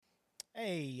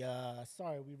Hey,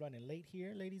 sorry we running late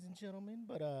here, ladies and gentlemen,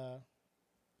 but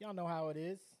y'all know how it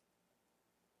is.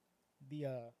 The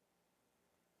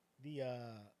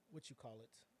what you call it?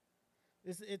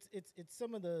 It's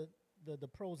some of the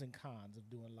pros and cons of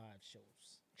doing live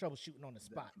shows, troubleshooting on the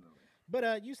spot. Definitely.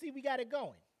 But you see, we got it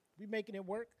going. We making it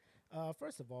work.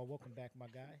 First of all, welcome back, my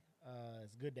guy.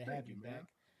 It's good to have Thank you you, man. back.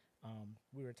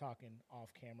 We were talking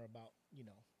off camera about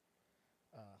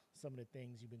some of the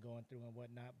things you've been going through and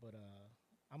whatnot. But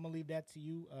I'm gonna leave that to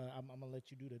you. I'm gonna let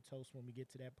you do the toast when we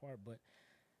get to that part. But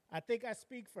I think I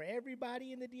speak for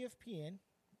everybody in the DFPN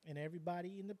and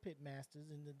everybody in the Pit Masters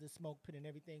and the smoke pit and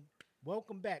everything.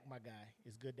 Welcome back, my guy.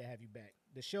 It's good to have you back.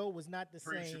 The show was not the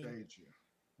same Appreciate you.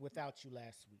 without you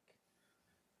last week.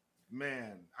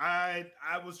 Man, I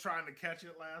was trying to catch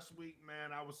it last week,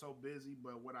 man. I was so busy,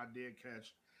 but what I did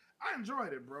catch, I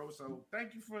enjoyed it, bro. So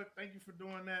thank you for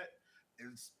doing that.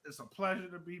 It's a pleasure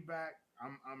to be back.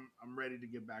 I'm ready to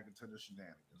get back into the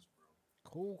shenanigans,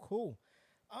 bro. Cool, cool.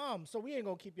 So we ain't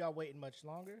gonna keep y'all waiting much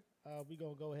longer. We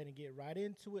gonna go ahead and get right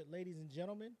into it, ladies and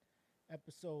gentlemen.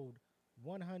 Episode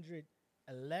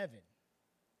 111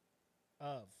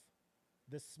 of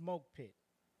the Smoke Pit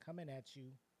coming at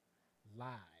you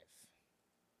live.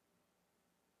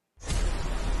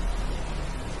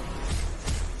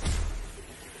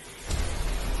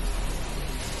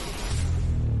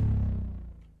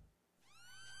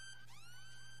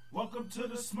 Welcome to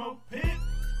the smoke pit.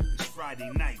 It's Friday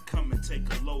night, come and take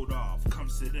a load off. Come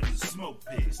sit in the smoke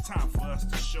pit, it's time for us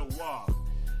to show off.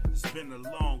 It's been a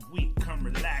long week, come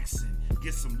relaxing,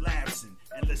 get some laughs in,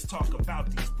 and let's talk about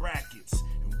these brackets.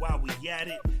 And while we at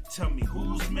it, tell me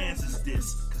whose man's is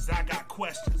this? Cause I got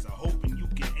questions, I'm hoping you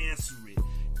can answer it.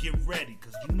 Get ready,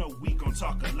 cause you know we gon'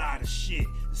 talk a lot of shit.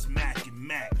 It's Mac and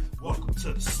Mac, welcome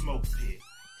to the smoke pit.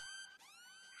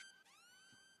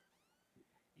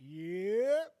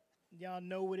 Yep. Y'all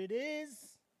know what it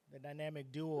is. The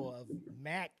dynamic duo of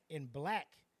Mac and Black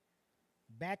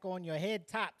back on your head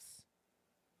tops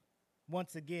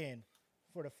once again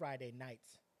for the Friday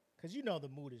nights. Because you know the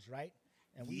mood is right.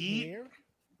 And we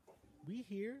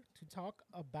here to talk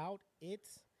about it.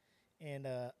 And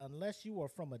unless you are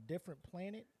from a different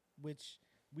planet, which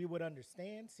we would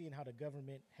understand, seeing how the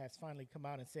government has finally come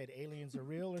out and said aliens are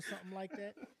real or something like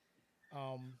that.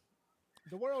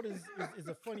 The world is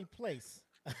a funny place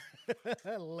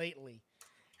lately.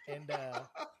 And that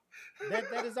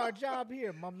is our job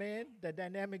here, my man, the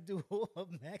dynamic duo of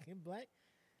Mac and Black,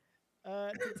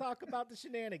 to talk about the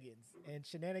shenanigans. And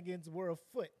shenanigans were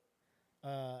afoot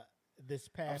this I was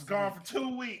past gone week. for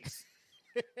 2 weeks.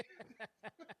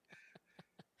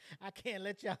 I can't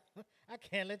let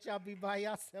y'all be by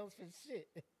yourselves for shit.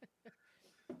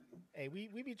 Hey,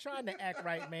 we be trying to act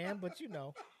right, man, but you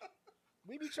know.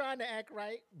 We be trying to act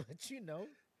right, but you know,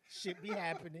 shit be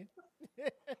happening.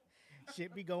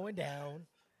 Shit be going down.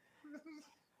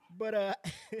 But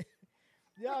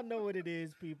y'all know what it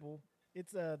is, people.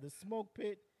 It's the smoke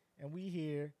pit, and we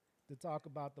here to talk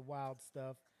about the wild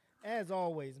stuff. As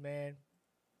always, man.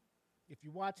 If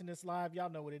you're watching this live,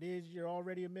 y'all know what it is. You're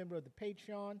already a member of the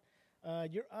Patreon.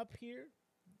 You're up here,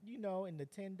 you know, in the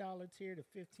 $10 tier, the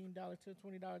 $15 tier,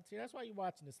 $20 tier. That's why you're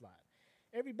watching this live.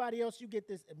 Everybody else, you get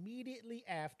this immediately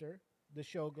after the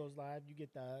show goes live. You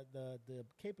get the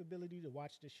capability to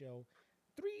watch the show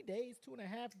 3 days,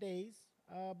 2.5 days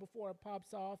before it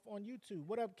pops off on YouTube.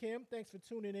 What up, Kim? Thanks for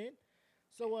tuning in.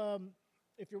 So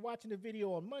if you're watching the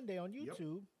video on Monday on Yep.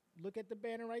 YouTube, look at the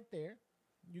banner right there.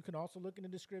 You can also look in the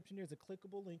description. There's a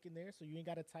clickable link in there, so you ain't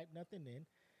got to type nothing in.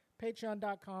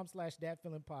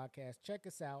 Patreon.com/ThatFeelingPodcast. Check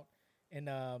us out and,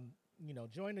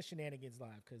 join the Shenanigans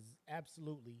Live because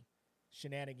absolutely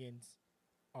shenanigans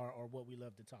are what we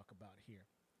love to talk about here.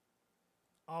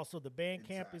 Also, the band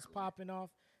camp is Exactly. popping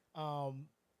off. I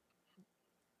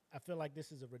feel like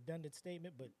this is a redundant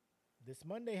statement, but this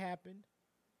Monday happened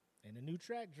and a new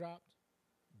track dropped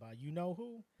by you know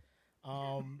who.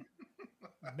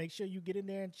 Make sure you get in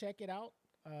there and check it out.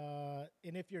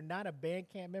 And if you're not a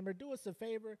Bandcamp member, do us a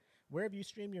favor. Wherever you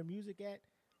stream your music at,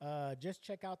 just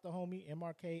check out the homie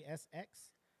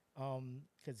MRKSX.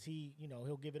 Because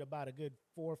he'll give it about a good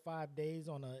 4 or 5 days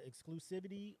on a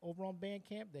exclusivity over on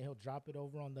Bandcamp. Then he'll drop it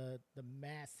over on the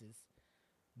masses,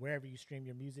 wherever you stream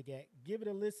your music at. Give it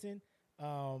a listen.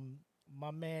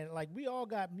 My man, like we all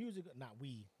got music. Not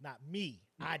me.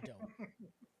 I don't.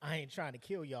 I ain't trying to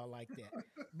kill y'all like that.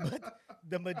 But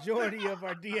the majority of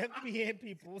our DFPN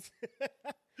peoples,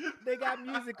 they got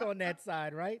music on that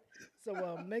side, right?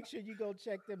 So make sure you go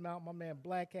check them out. My man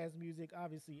Black has music,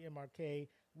 obviously MRK,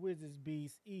 Wizards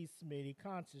Beast, E. Smitty,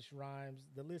 Conscious Rhymes.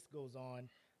 The list goes on.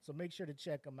 So make sure to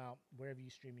check them out wherever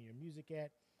you're streaming your music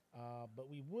at. But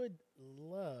we would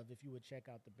love if you would check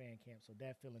out the Bandcamp. So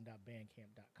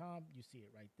thatfeeling.bandcamp.com. You see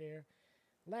it right there.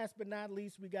 Last but not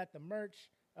least, we got the merch.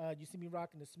 You see me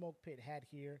rocking the Smoke Pit hat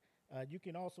here. You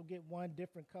can also get one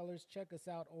different colors. Check us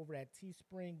out over at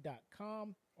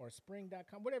teespring.com or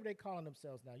spring.com, whatever they're calling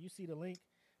themselves now. You see the link.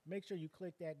 Make sure you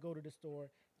click that. Go to the store.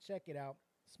 Check it out.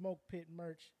 Smoke Pit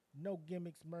merch. No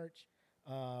gimmicks merch.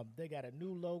 They got a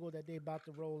new logo that they about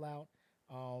to roll out.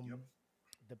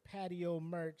 The patio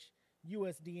merch,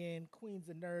 USDN, Queens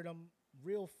of Nerdum,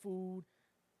 real food,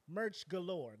 merch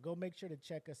galore. Go make sure to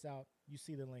check us out. You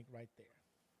see the link right there.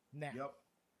 Now,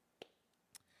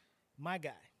 my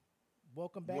guy,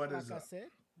 welcome back. Like I said,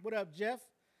 what up, Jeff?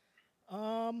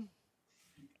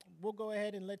 We'll go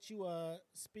ahead and let you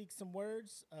speak some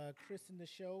words, christen the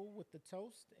show with the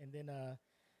toast, and then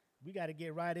we got to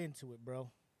get right into it,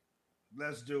 bro.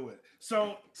 Let's do it.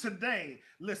 So today,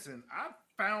 listen, I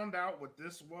found out what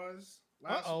this was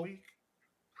last week.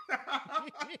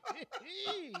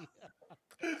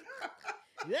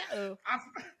 Yeah.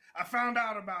 I found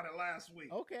out about it last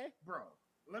week. Okay. Bro,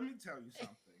 let me tell you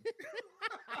something.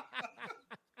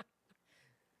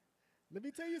 Let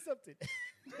me tell you something.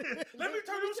 Let me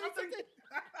tell you something.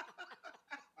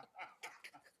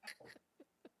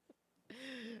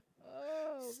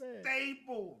 Oh, man.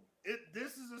 Staple.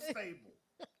 This is a staple.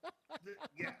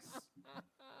 Yes.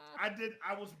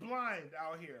 I was blind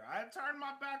out here. I had turned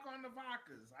my back on the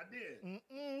vodkas. I did.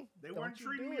 They weren't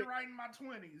treating me right in my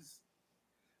 20s.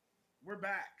 We're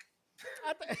back.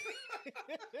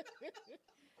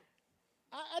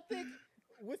 I think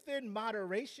within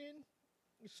moderation,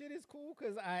 shit is cool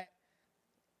because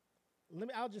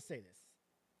I'll just say this.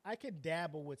 I can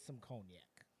dabble with some cognac.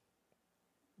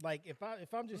 Like if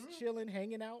I'm just chilling,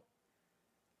 hanging out,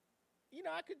 you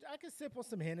know, I could sip on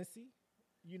some Hennessy.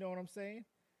 You know what I'm saying?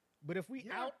 But if we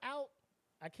out,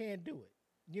 I can't do it.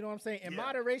 You know what I'm saying? In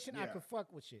moderation, I could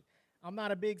fuck with shit. I'm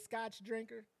not a big scotch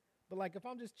drinker, but like if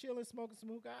I'm just chilling, smoking some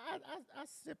hookah, I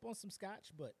sip on some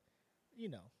scotch. But you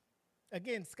know,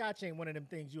 again, scotch ain't one of them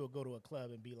things you'll go to a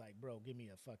club and be like, bro, give me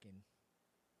a fucking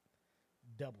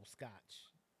double scotch.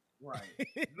 Right.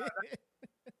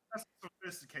 That's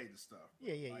sophisticated stuff.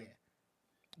 Yeah.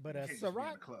 But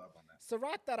Ciroc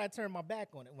thought I turned my back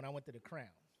on it when I went to the Crown.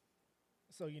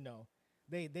 So, you know,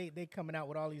 they coming out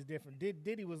with all these different.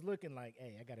 Diddy was looking like,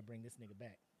 hey, I got to bring this nigga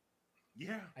back.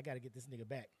 Yeah. I got to get this nigga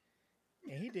back.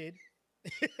 And he did.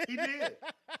 He did.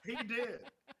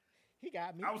 He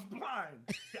got me. I was blind.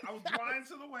 I was blind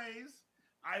to the ways.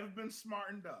 I've been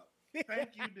smartened up.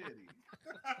 Thank you, Diddy.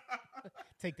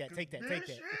 Take that.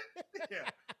 Shit, yeah.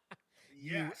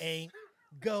 You ain't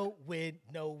going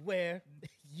nowhere.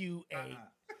 You ain't.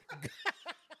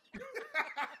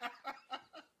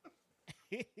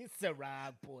 It's a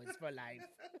Ciroc boys for life.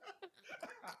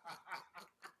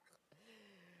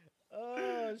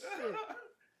 Oh shit!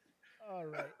 All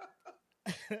right,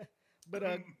 but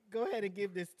go ahead and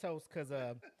give this toast because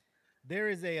there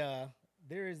is a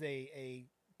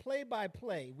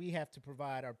play-by-play we have to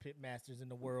provide our pit masters in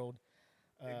the world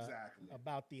exactly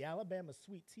about the Alabama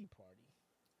Sweet Tea Party.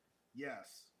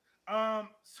 Yes.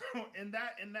 So in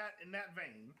that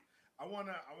vein, I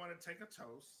wanna take a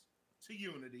toast to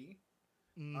unity.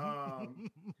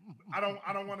 I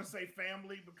don't want to say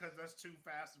family because that's too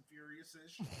Fast and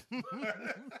Furious-ish.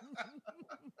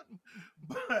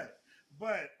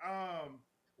 but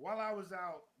while I was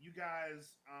out, you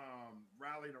guys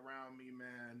rallied around me,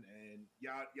 man, and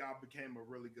y'all became a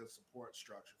really good support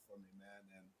structure for me, man,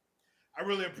 and I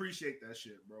really appreciate that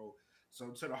shit, bro.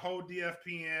 So to the whole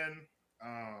DFPN,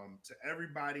 to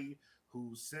everybody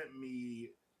who sent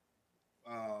me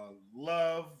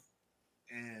love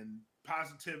and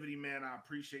positivity, man, I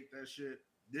appreciate that shit.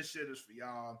 This shit is for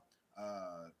y'all.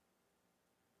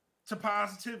 To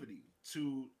positivity,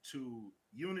 to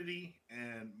unity,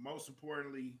 and most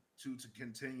importantly, to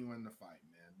continuing the fight,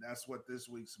 man. That's what this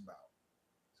week's about.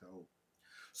 So,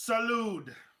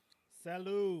 salud.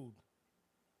 Salud.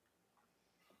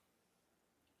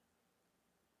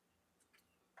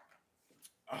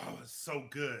 Oh, it's so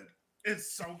good.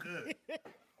 It's so good.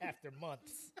 After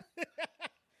months.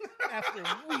 After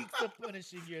weeks of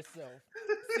punishing yourself.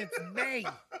 Since May.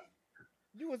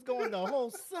 You was going the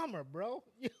whole summer, bro.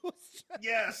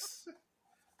 Yes.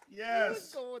 You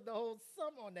was going the whole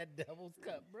summer on that Devil's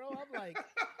Cup, bro. I'm like,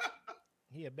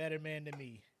 he a better man than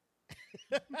me.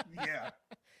 Yeah.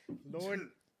 Lord,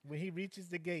 when he reaches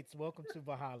the gates, welcome to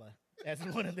Valhalla. That's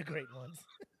one of the great ones.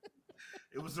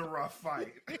 It was a rough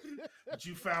fight, but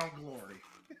you found glory.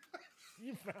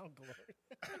 You found glory.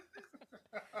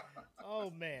 Oh,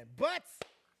 man. But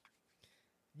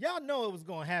y'all know it was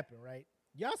going to happen, right?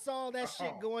 Y'all saw that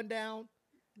shit going down.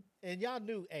 And y'all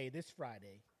knew, hey, this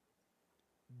Friday,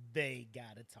 they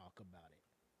got to talk about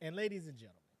it. And ladies and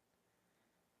gentlemen,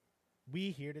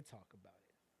 we here to talk about it.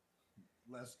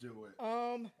 Let's do it.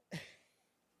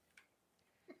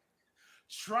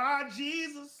 Try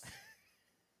Jesus.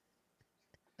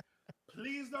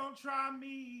 Please don't try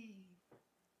me.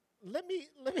 Let me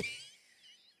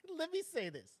let me say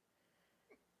this.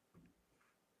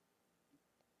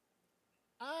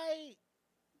 I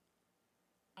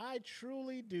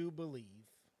truly do believe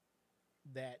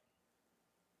that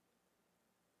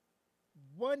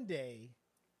one day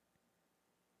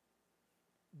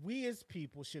we as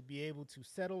people should be able to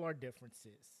settle our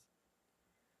differences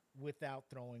without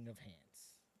throwing of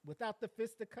hands, without the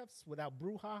fisticuffs, without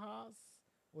brouhahas,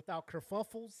 without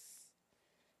kerfuffles.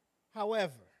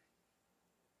 However,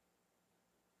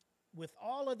 with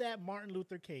all of that Martin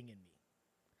Luther King in me,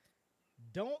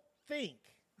 don't think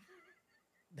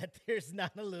that there's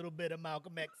not a little bit of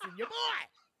Malcolm X in your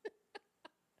boy.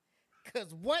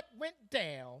 Because what went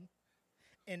down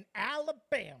in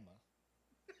Alabama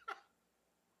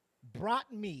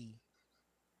brought me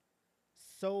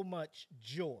so much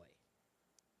joy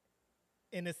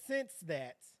in a sense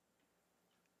that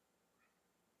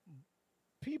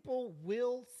people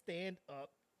will stand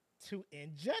up to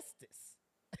injustice.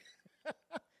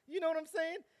 You know what I'm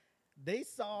saying? They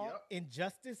saw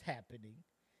injustice happening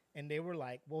and they were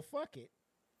like, well, fuck it.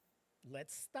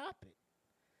 Let's stop it.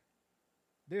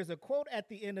 There's a quote at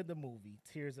the end of the movie,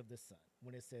 Tears of the Sun,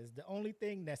 when it says, the only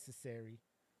thing necessary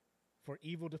for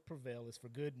evil to prevail is for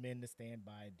good men to stand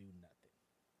by and do nothing.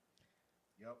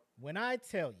 Yep. When I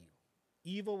tell you,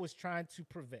 evil was trying to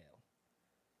prevail,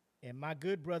 and my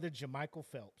good brother Jermichael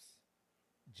Phelps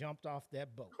jumped off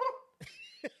that boat.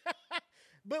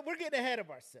 But we're getting ahead of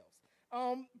ourselves.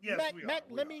 Yes, Mac, we let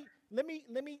are. me,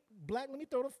 Black, let me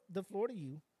throw the floor to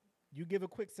you. You give a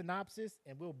quick synopsis,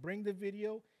 and we'll bring the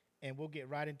video, and we'll get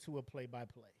right into a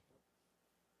play-by-play.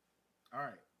 All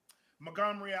right.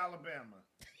 Montgomery, Alabama,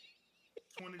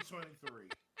 2023.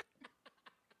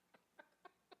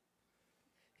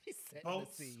 He set the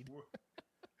scene.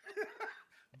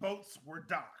 Boats were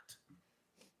docked.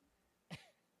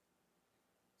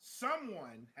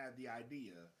 Someone had the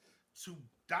idea to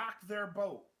dock their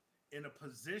boat in a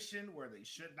position where they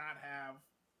should not have.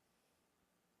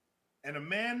 And a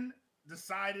man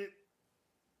decided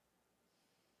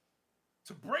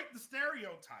to break the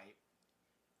stereotype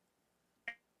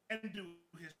and do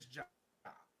his job.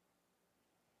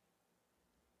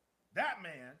 That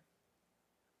man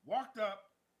walked up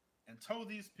and told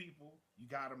these people, you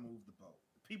got to move the boat.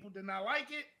 The people did not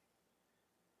like it.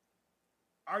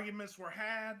 Arguments were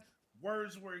had.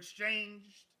 Words were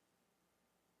exchanged.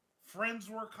 Friends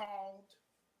were called.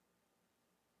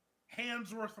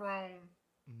 Hands were thrown.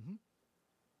 Mm-hmm.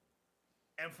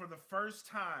 And for the first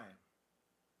time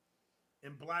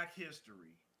in Black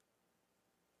history,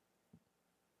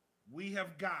 we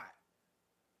have got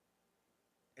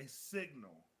a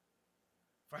signal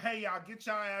for, hey, y'all, get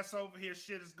y'all ass over here.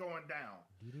 Shit is going down.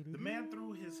 The man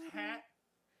threw his hat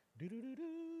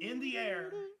in the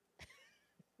air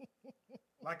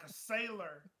like a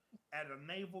sailor at a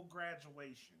naval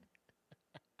graduation.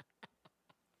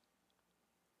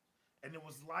 And it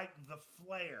was like the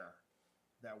flare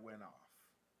that went off.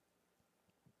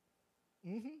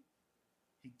 Mm-hmm.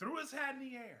 He threw his hat in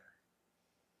the air.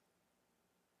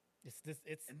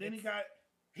 And then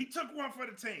he took one for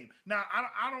the team. Now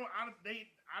I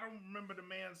don't remember the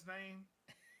man's name.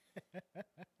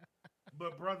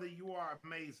 But brother, you are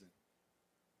amazing.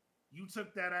 You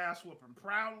took that ass whooping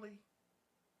proudly.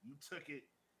 You took it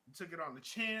on the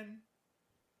chin.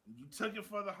 You took it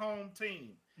for the home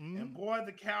team. Mm-hmm. And boy,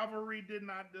 the cavalry did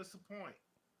not disappoint.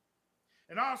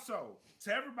 And also,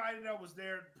 to everybody that was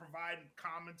there providing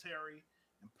commentary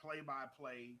and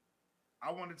play-by-play,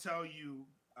 I want to tell you,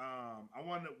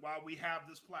 while we have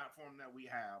this platform that we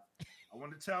have, I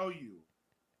want to tell you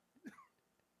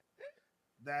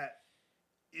that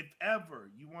if ever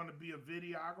you want to be a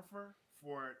videographer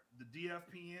for the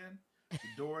DFPN, the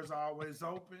door is always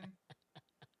open.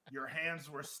 Your hands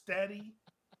were steady.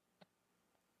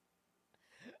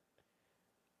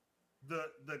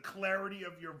 The clarity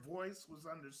of your voice was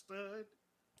understood.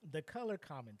 The color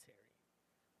commentary.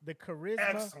 The charisma.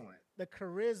 Excellent. The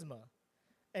charisma.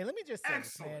 Hey, let me just say this,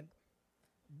 Excellent. man.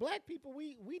 Black people,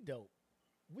 we dope.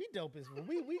 We dope as well.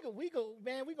 We go,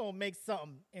 man, we gonna make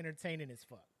something entertaining as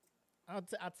fuck.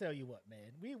 I'll tell you what,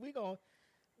 man.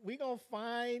 We gonna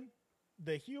find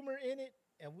the humor in it,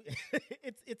 and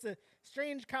it's a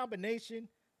strange combination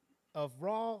of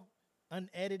raw,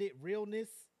 unedited realness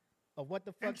of what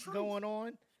the fuck's going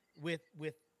on with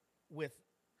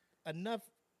enough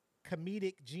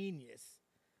comedic genius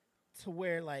to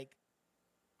where like,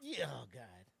 yeah, oh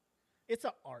God, it's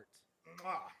an art,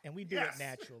 and we do it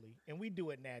naturally,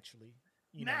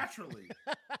 Naturally.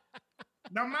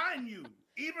 Now, mind you,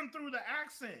 even through the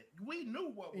accent, we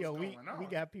knew what was going on. We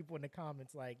got people in the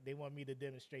comments like they want me to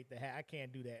demonstrate the hat. I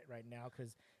can't do that right now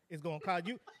because it's going to cause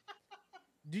you.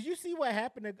 Did you see what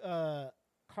happened to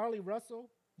Carly Russell?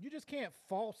 You just can't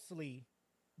falsely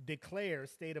declare a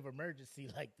state of emergency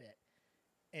like that.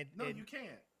 And you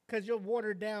can't. Because you'll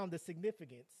water down the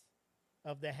significance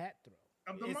of the hat throw.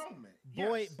 Of the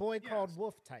moment. Boy called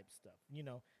wolf type stuff. You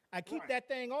know, I keep that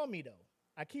thing on me, though.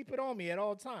 I keep it on me at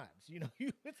all times. You know,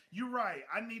 you're right.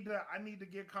 I need to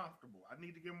get comfortable. I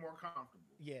need to get more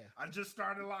comfortable. Yeah. I just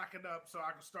started locking up so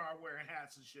I can start wearing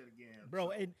hats and shit again.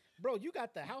 Bro, you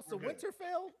got the House of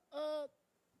Winterfell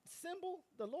symbol,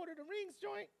 the Lord of the Rings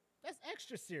joint. That's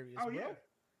extra serious, bro. Yeah.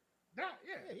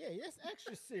 That's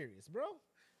extra serious, bro.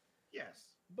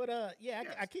 Yes. But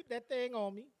I keep that thing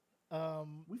on me.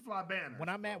 We fly banners. When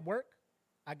I'm at work,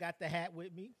 I got the hat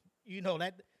with me. You know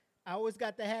that I always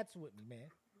got the hats with me, man.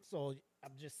 So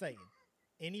I'm just saying.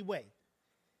 Anyway,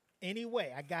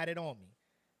 I got it on me.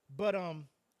 But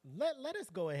let us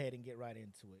go ahead and get right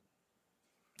into it.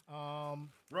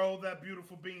 Roll that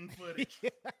beautiful bean footage.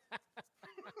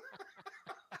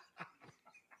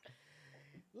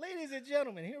 Ladies and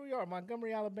gentlemen, here we are,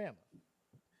 Montgomery, Alabama.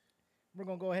 We're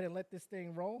going to go ahead and let this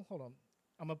thing roll. Hold on.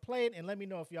 I'm going to play it and let me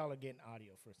know if y'all are getting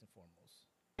audio first and foremost.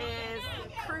 Is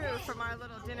crew from our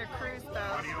little dinner cruise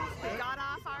boat. We got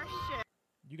off our ship.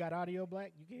 You got audio,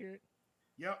 Black? You can hear it?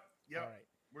 Yep. All right.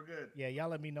 We're good. Yeah, y'all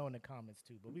let me know in the comments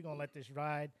too. But we're going to let this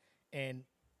ride. And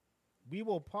we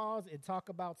will pause and talk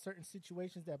about certain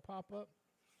situations that pop up.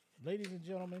 Ladies and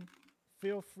gentlemen,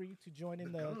 feel free to join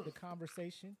in the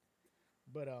conversation.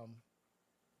 But,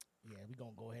 we're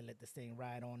going to go ahead and let this thing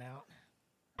ride on out.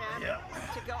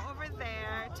 To go over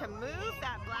there to move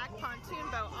that black pontoon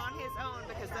boat on his own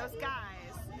because those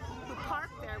guys who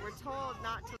parked there were told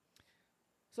not to.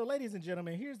 So, ladies and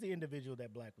gentlemen, here's the individual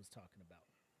that Black was talking about.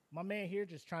 My man here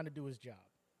just trying to do his job.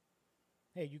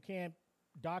 Hey, you can't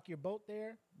dock your boat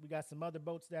there. We got some other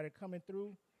boats that are coming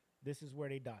through. This is where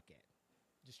they dock at.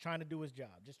 Just trying to do his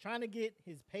job. Just trying to get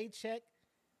his paycheck,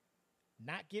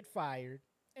 not get fired,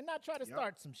 and not try to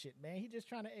start some shit, man. He just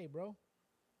trying to, hey, bro,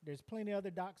 there's plenty of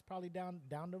other docks probably down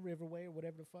the riverway or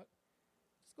whatever the fuck.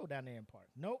 Just go down there and park.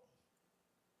 Nope.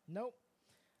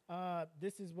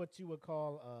 This is what you would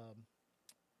call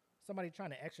somebody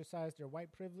trying to exercise their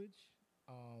white privilege.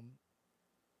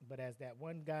 But as that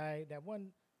one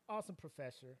awesome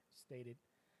professor stated,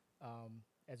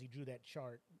 as he drew that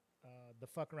chart, the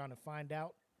fuck around and find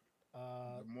out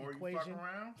the more equation, you fuck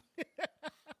around,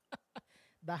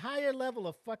 the higher level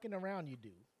of fucking around you do.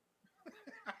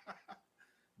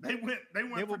 They went. There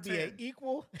will be 10. an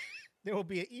equal. There will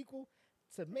be an equal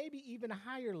to maybe even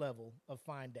higher level of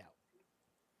find out.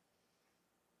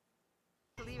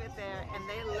 Leave it there, and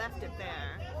they left it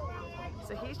there.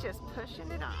 So he's just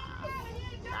pushing it off.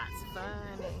 That's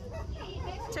funny.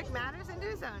 Took matters into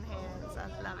his own hands. I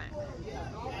love it.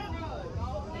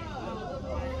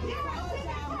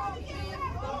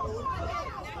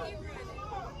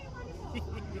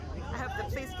 I hope the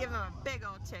police give him a big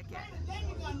old ticket.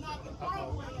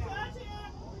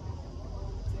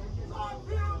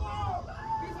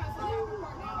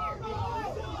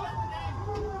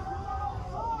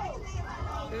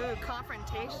 Ooh,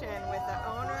 confrontation with the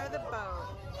owner of the boat.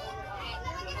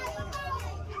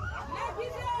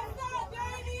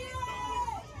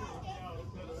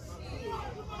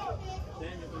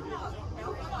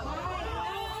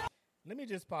 Let me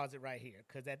just pause it right here,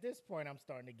 because at this point I'm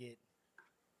starting to get.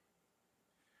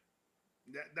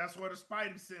 That's where the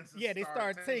spidey senses. Yeah, they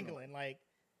start tingling. Like,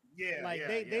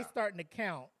 they starting to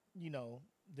count. You know,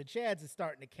 the Chads is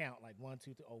starting to count. Like 1,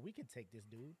 2, 3. Oh, we can take this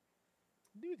dude.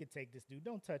 We can take this dude.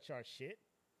 Don't touch our shit.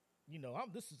 You know,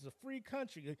 this is a free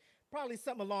country. Probably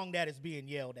something along that is being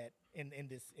yelled at in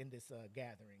this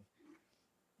gathering.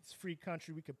 It's a free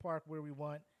country. We can park where we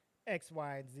want. X,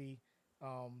 Y, and Z.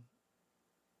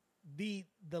 The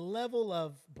level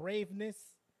of braveness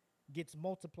gets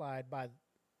multiplied by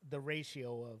the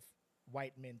ratio of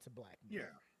white men to black men.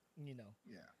 Yeah. You know.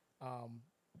 Yeah.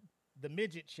 The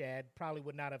midget Chad probably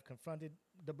would not have confronted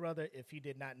the brother if he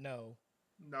did not know.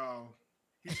 No,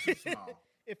 he's too small.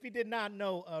 If he did not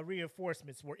know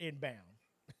reinforcements were inbound.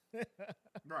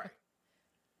 Right.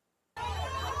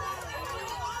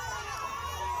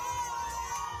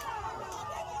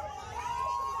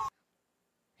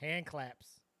 Hand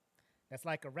claps. That's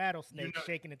like a rattlesnake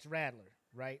shaking its rattler,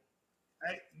 right?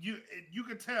 Hey, you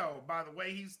could tell by the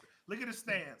way look at his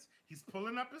stance. He's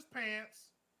pulling up his pants.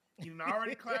 He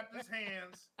already clapped his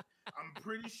hands. I'm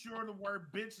pretty sure the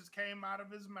word bitches came out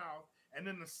of his mouth. And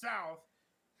in the South,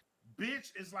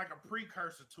 bitch is like a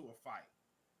precursor to a fight.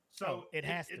 So it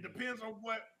has to it be. depends on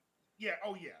what,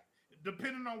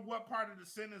 depending on what part of the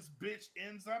sentence bitch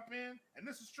ends up in. And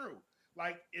this is true.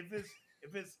 Like if it's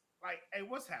like, hey,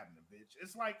 what's happening, bitch?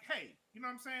 It's like, hey, you know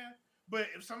what I'm saying? But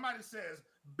if somebody says,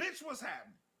 bitch, what's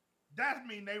happening? That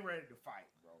means they ready to fight,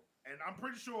 bro. And I'm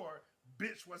pretty sure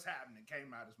bitch, what's happening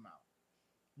came out his mouth.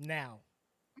 Now,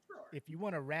 Sure. if you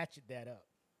want to ratchet that up,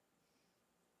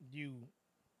 you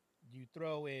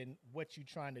throw in what you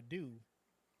trying to do,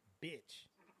 bitch,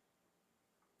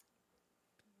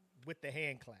 with the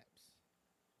hand claps.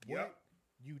 Yep. What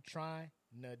you trying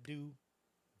to do,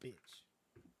 bitch?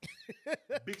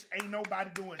 Bitch, ain't nobody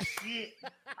doing shit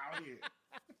out here.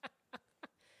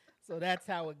 So that's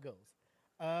how it goes.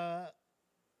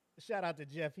 Shout out to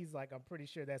Jeff. He's like, I'm pretty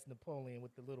sure that's Napoleon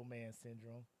with the little man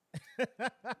syndrome.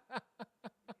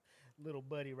 Little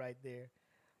buddy right there.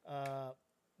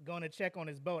 Going to check on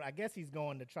his boat. I guess he's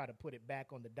going to try to put it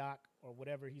back on the dock or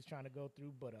whatever he's trying to go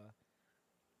through. But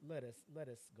let us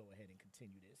go ahead and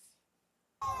continue this.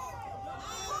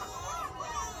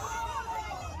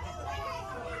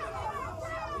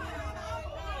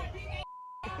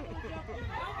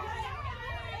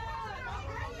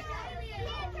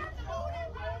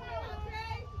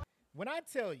 When I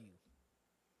tell you,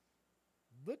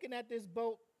 looking at this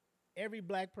boat, every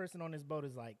black person on this boat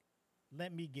is like,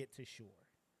 let me get to shore.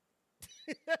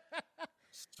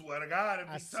 Swear to God,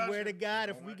 I swear to God,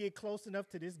 if we get close enough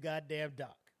to this goddamn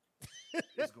dock,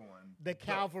 it's going. the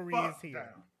cavalry is here.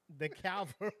 Down. The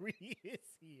cavalry is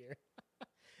here.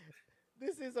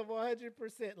 This is a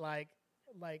 100% like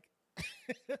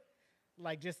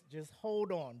just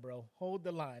hold on, bro. Hold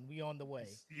the line. We on the way.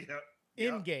 Yep.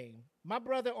 In game. My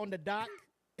brother on the dock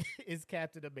is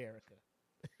Captain America.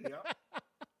 Yep.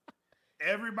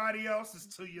 Everybody else is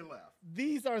to your left.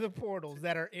 These are the portals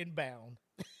that are inbound.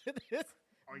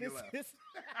 On your left.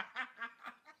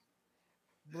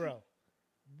 Bro,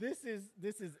 this is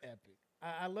epic.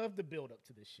 I love the build up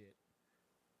to this shit.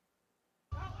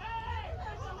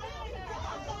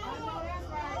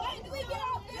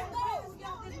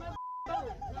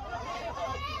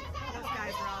 Those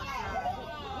guys are all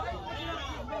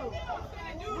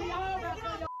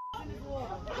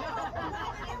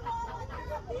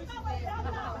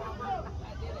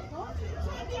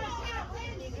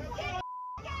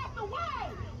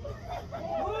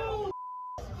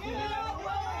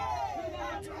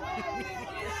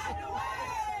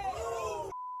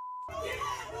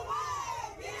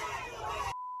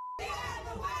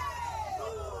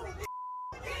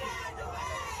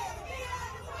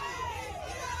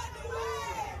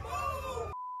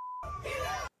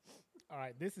All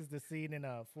right, this is the scene in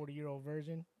a 40-year-old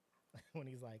version when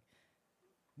he's like,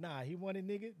 nah, he wanted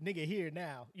nigga here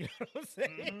now. You know what I'm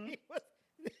saying?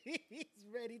 Mm-hmm. He's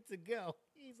ready to go.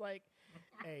 He's like,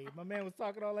 hey, my man was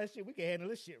talking all that shit. We can handle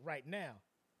this shit right now.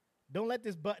 Don't let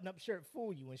this button-up shirt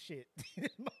fool you and shit.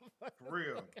 For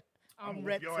real. I'm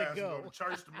ready your to ass go. To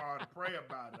church tomorrow to pray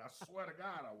about it. I swear to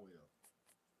God I will.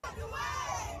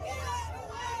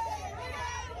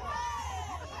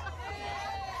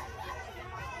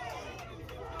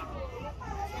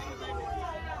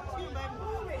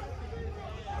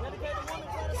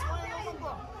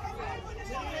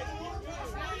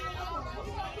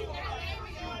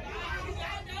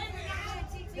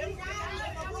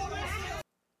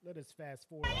 Let us fast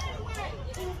forward.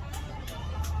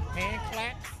 Hand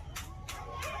claps.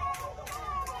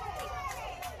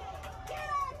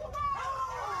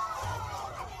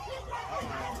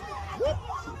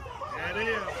 There it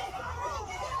is.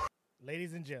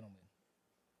 Ladies and gentlemen,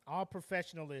 all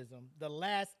professionalism, the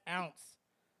last ounce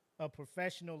of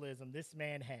professionalism this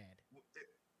man had.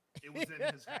 It was in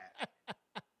his hat.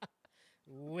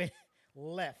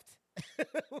 Left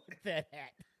with that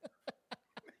hat.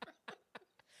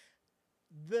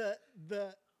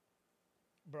 the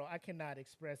bro, I cannot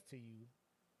express to you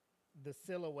the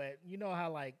silhouette. You know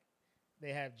how like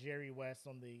they have Jerry West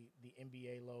on the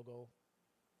NBA logo,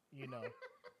 you know.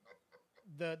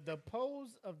 The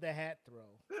pose of the hat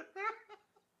throw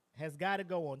has got to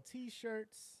go on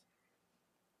t-shirts.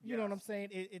 You know what I'm saying?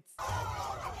 It's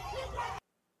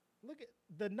look at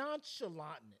the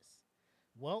nonchalantness.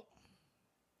 Well,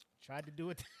 tried to do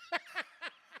it.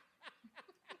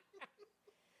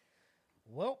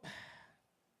 Well,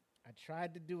 I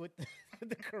tried to do it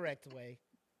the correct way.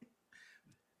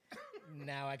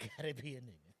 Now I gotta be a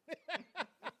nigga.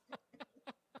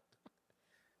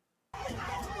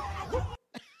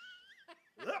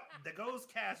 Up, there goes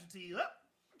casualty. Up.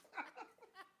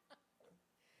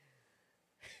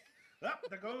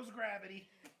 There goes gravity.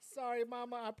 Sorry,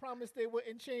 Mama. I promised they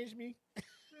wouldn't change me,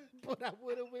 but I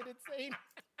would have went insane.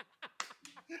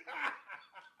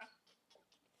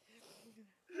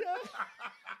 Yeah.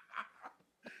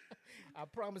 I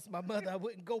promised my mother I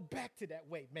wouldn't go back to that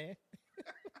way, man.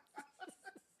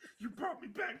 You brought me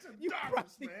back to the You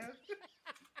darkness, brought me- man.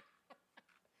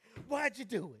 Why'd you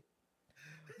do it?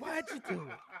 Why'd you do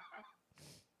it?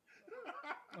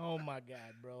 Oh my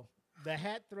God, bro. The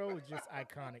hat throw is just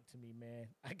iconic to me, man.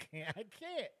 I can't.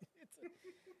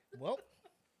 Well,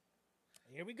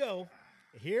 here we go.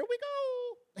 Here we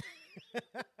go.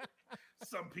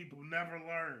 Some people never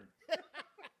learn.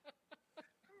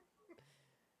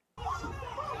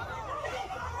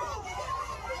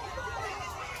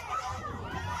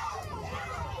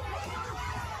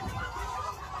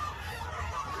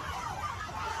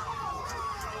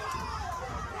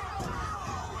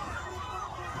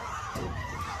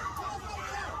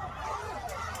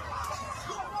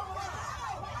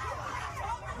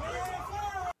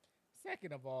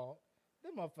 Second of all,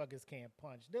 them motherfuckers can't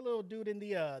punch. The little dude in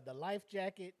the life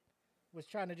jacket was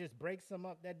trying to just break some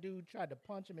up. That dude tried to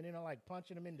punch him and then like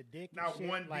punching him in the dick. And Not shit.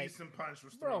 one Like, decent punch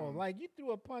was bro, thrown. like you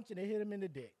threw a punch and it hit him in the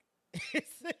dick.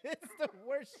 it's the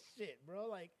worst shit, bro.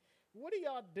 Like, what are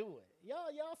y'all doing?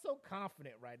 Y'all so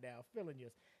confident right now, feeling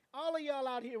yours. All of y'all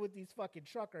out here with these fucking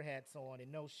trucker hats on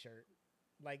and no shirt.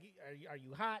 Like, are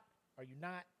you hot? Are you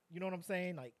not? You know what I'm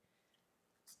saying? Like,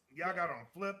 Y'all got on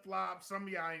flip-flops. Some of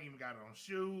y'all ain't even got on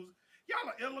shoes. Y'all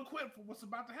are ill-equipped for what's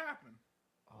about to happen.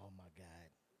 oh my God,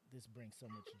 this brings so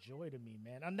much joy to me,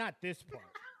 man. I'm not this part.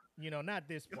 Not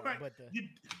this part, Like, but the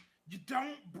you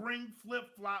don't bring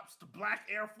flip-flops to Black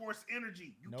Air Force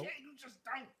energy. You Nope. can't. You just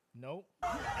don't. nope.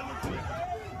 You're ill-equipped.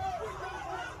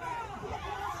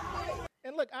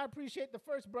 And look, I appreciate the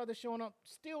first brother showing up,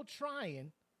 still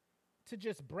trying to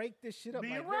just break this shit up. Be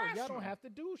Like, yo, y'all irrational. don't have to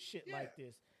do shit Yeah. like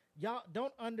this. Y'all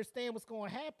don't understand what's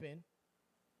going to happen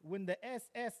when the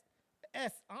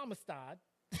SSS Amistad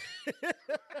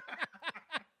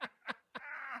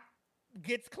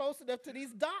gets close enough to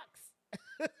these docks.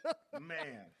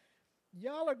 Man.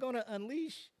 Y'all are going to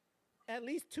unleash at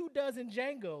least 24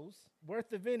 Django's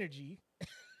worth of energy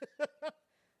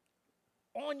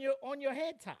on your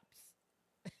head tops.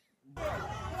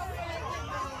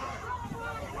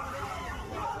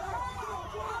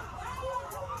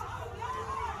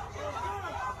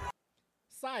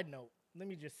 Side note, let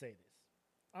me just say this.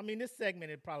 I mean, this segment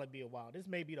would probably be a while. This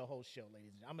may be the whole show,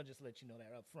 ladies and gentlemen. I'm going to just let you know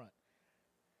that up front.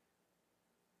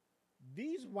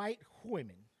 These white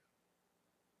women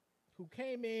who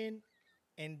came in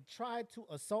and tried to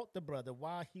assault the brother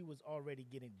while he was already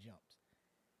getting jumped,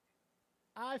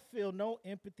 I feel no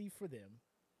empathy for them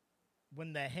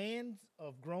when the hands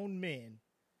of grown men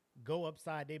go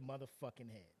upside their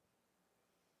motherfucking head.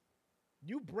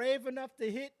 You brave enough to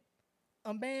hit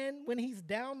a man when he's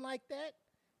down like that?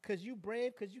 Because you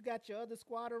brave, because you got your other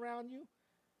squad around you?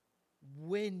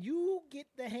 When you get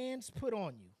the hands put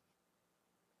on you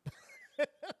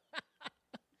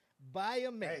by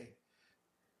a man, Hey,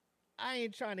 I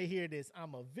ain't trying to hear this.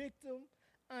 I'm a victim.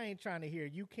 I ain't trying to hear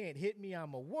you can't hit me.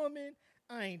 I'm a woman.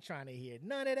 I ain't trying to hear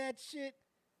none of that shit.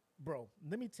 Bro,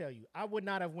 let me tell you, I would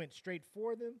not have went straight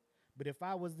for them, but if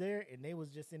I was there and they was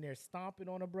just in there stomping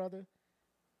on a brother,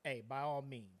 hey, by all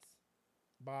means.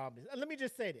 Let me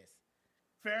just say this.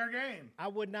 fair game. I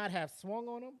would not have swung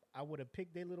on them. I would have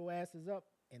picked their little asses up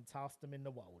and tossed them in the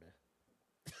water.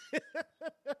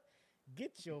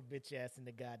 Get your bitch ass in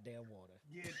the goddamn water.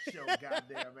 Get your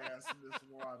goddamn ass in this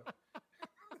water.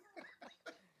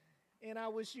 And I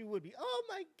wish you would be. Oh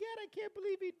my God, I can't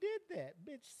believe he did that.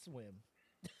 Bitch, swim.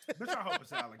 Bitch, I hope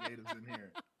it's alligators in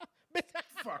here.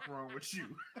 Bitch. Fuck wrong with you?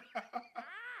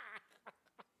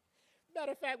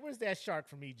 Matter of fact, where's that shark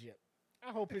from Egypt?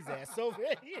 I hope his ass over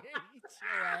here. Eat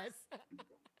your ass.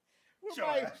 Your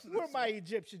ass in Where this my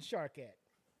Egyptian shark at?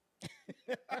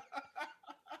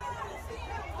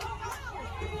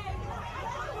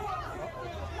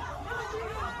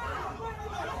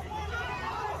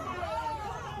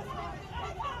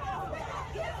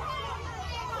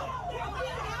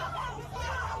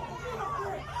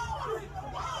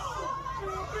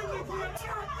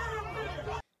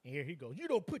 And here he goes. You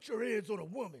don't put your hands on a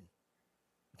woman,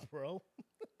 bro.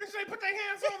 Bitch, they put their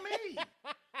hands on me.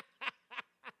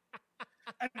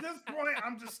 At this point,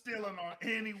 I'm just stealing on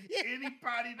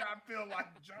anybody that I feel like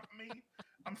jump me.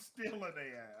 I'm stealing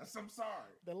their ass. I'm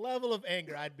sorry. The level of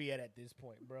anger I'd be at this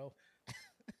point, bro.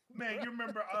 Man, you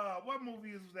remember what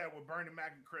movie was that with Bernie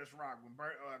Mac and Chris Rock? When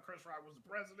Chris Rock was the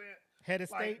president? Head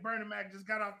of Like, state. Bernie Mac just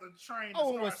got off the train Oh,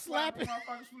 and and was started slapping slapping.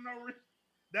 motherfuckers for no reason.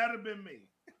 That'd have been me.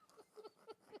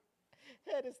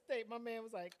 Head of state. My man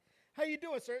was like, How you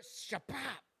doing, sir? Shapop.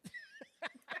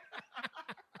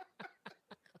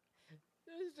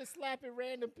 He's just slapping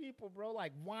random people, bro,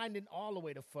 like winding all the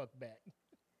way the fuck back.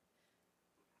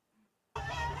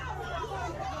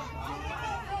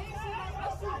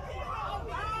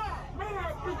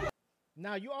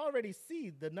 Now you already see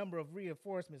the number of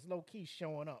reinforcements low key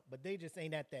showing up, but they just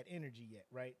ain't at that energy yet,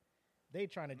 right? They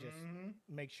trying to just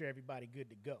make sure everybody good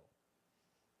to go.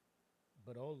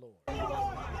 But oh Lord.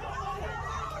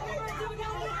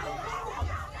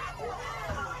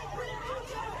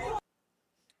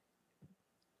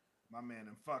 My man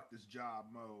in fuck this job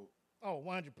mode. Oh,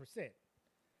 100%.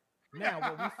 Now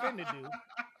what we finna do?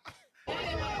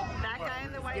 That guy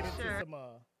in the white Get into shirt.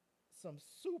 some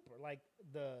super, like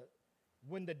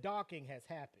when the docking has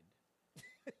happened.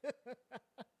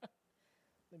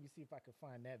 Let me see if I can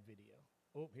find that video.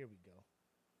 Oh, here we go.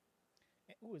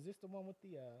 Oh, is this the one with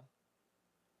the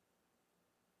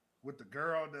With the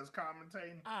girl that's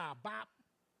commentating. bop,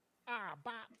 bop,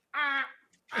 bop.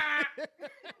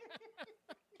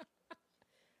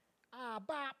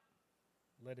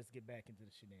 Let us get back into the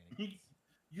shenanigans.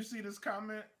 You see this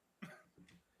comment?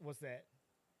 What's that?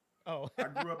 Oh, I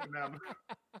grew up in that.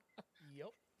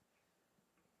 Yep.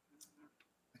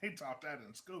 They taught that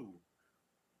in school.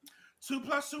 2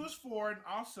 + 2 is 4, and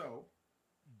also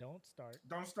Don't start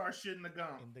shit in the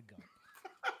gum. in the gum.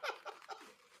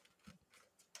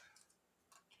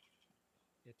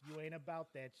 If you ain't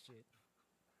about that shit,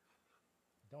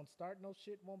 don't start no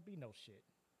shit, won't be no shit.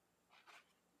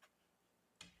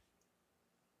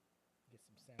 Get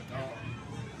some sound.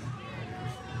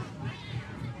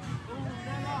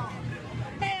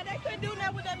 Man, they couldn't do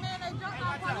that with that man that jumped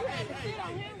off while you had to sit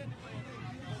on him.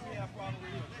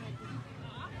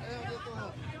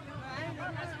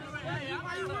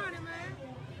 Why you running, man?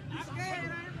 You scared,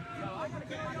 man?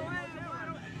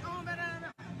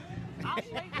 I'll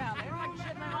straight down there.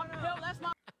 Shit, man, off the hill, that's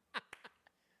my...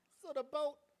 So the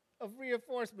boat of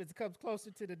reinforcements comes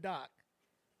closer to the dock.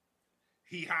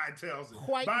 He hightails it.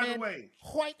 White By man, the way,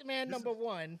 white man number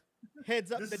one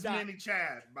heads up this the is dock. Mini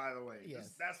Chad, by the way.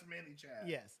 Yes. That's Mini Chad.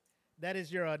 Yes, that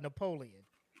is your Napoleon.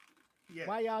 Yeah.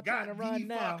 Why y'all trying to Got run the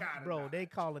now, fuck outta bro? Dodge. They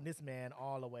calling this man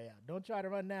all the way out. Don't try to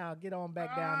run now. Get on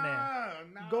back down there.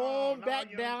 No, Go on no,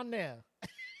 back you- down there.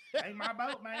 Ain't my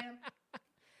boat, man.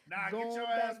 Nah, Go get your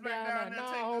on ass back down there.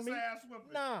 Nah, Take this homie. ass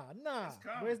whooping. Nah. It's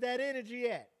coming. Where's that energy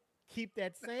at? Keep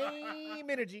that same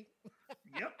energy.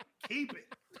 Yep, keep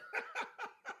it.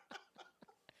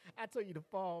 I told you to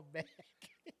fall back.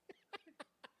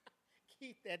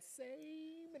 Keep that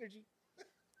same energy.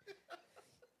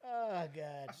 Oh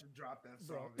God, I should drop that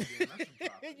bro. song again. I should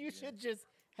drop it You again. should just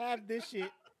have this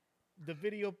shit, the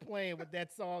video playing with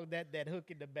that song, that hook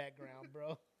in the background,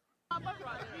 bro.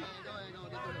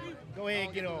 Go ahead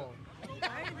and get on.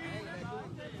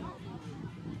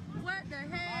 What the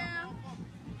hell?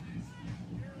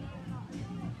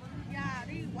 Yeah,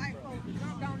 these white folks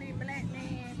jumped on these black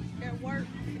men that work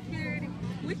security.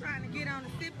 We trying to get on the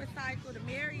zipper cycle, the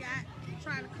Marriott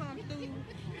trying to come through.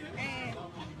 And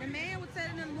the man was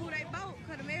telling them to move their boat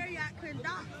because the Marriott couldn't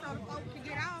dock so the boat could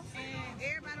get off. And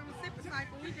everybody on the zipper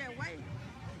cycle, we just waiting.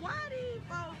 Why these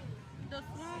folks that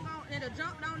swung on and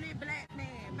jumped on this black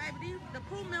man, baby? The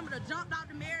crew member that jumped off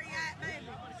the Marriott, baby.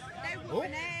 They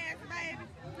whooping ass, baby.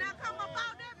 Now come up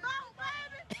out that boat,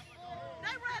 baby.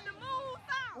 They ready to move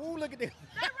out. Ooh, look at this.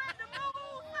 They ready to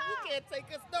move out. You can't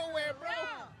take us nowhere, bro.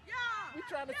 Yeah. We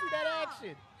trying to see that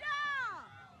action. Yeah.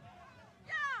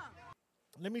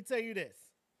 Let me tell you this.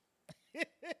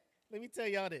 Let me tell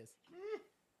y'all this.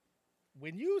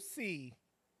 When you see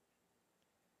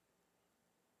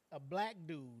a black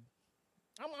dude,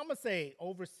 I'm gonna say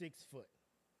over 6 foot,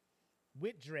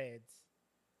 with dreads,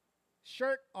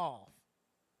 shirt off,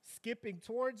 skipping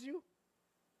towards you,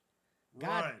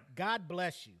 Run. God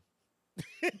bless you.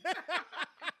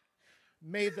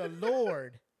 May the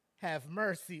Lord have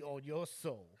mercy on your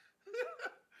soul.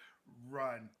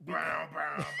 Run. Brown,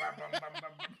 brown, brown, brown, brown,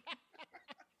 brown.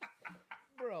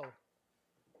 Bro,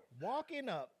 walking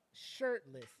up,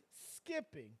 shirtless,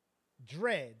 skipping,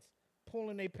 dreads,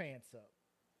 pulling their pants up.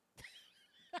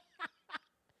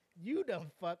 You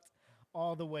done fucked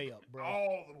all the way up, bro.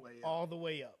 All the way up. All the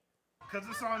way up. Because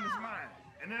it's on his mind.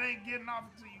 And it ain't getting off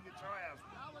until you get your ass whooped.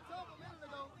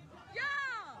 Yeah.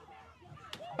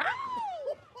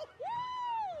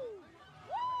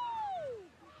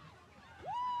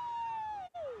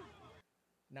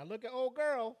 Now look at old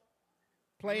girl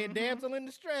playing damsel in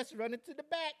distress, running to the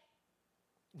back.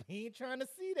 We ain't trying to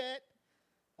see that.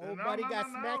 Old buddy got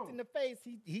smacked in the face.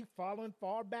 He falling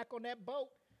far back on that boat.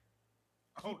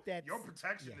 Oh, that your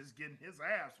protection yeah. is getting his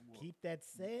ass whooped. Keep that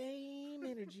same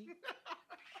energy.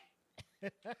 They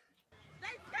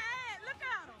scared. Look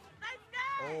at them. They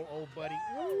scared. Oh, buddy.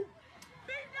 Woo.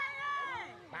 Beat their ass.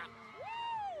 Bop,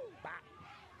 Woo. bop.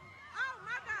 Oh,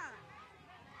 my God.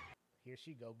 Here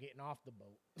she go, getting off the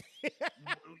boat.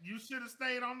 You should have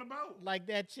stayed on the boat. Like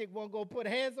that chick won't go put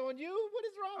hands on you? What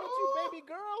is wrong with Oh. you, baby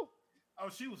girl? Oh,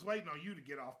 she was waiting on you to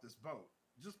get off this boat.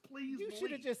 Just please. You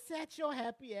should have just sat your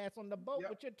happy ass on the boat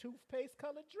with your toothpaste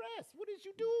colored dress. What is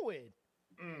you doing?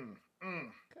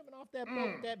 Coming off that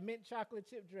boat with that mint chocolate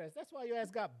chip dress. That's why your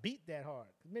ass got beat that hard.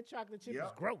 Mint chocolate chip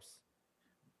is gross.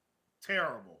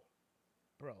 Terrible.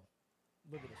 Bro,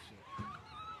 look at this shit. Woo.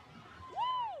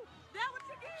 That what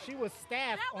you get. She was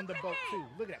staffed That on the what you boat get. too.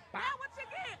 Look at that. Bop. That what you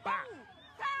get. Bop. Ooh.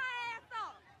 Tear her ass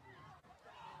up.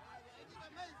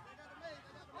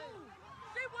 Ooh.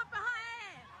 She whooping her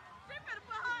ass. She finna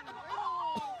put her in the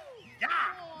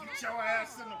Yeah. Get your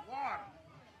ass in the water.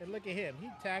 And look at him. He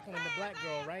tackling the black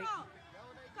girl, right? Bop,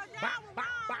 Bop, bop,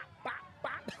 bop, bop,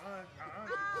 bop. Get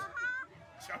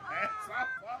your ass off.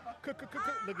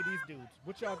 Look at these dudes.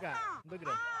 What y'all got? Look at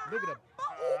them. Look at them.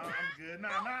 I'm good. Nah.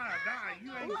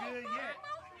 You ain't good yet.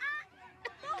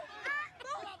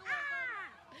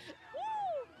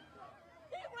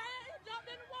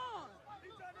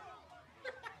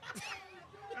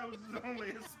 That was his only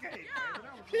escape, baby.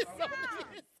 That was his only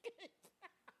escape.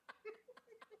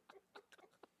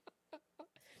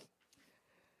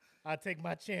 I'll take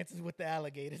my chances with the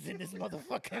alligators in this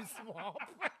motherfucking swamp.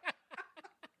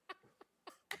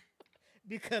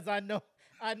 Because I know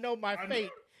my fate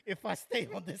if I stay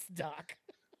on this dock.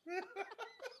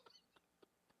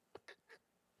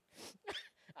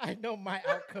 I know my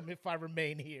outcome if I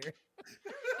remain here.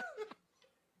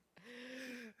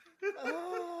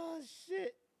 Oh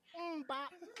shit. Bop.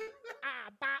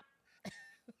 Bop.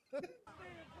 Get in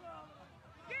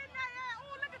their ass.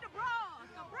 Oh, look at the bras.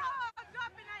 The bras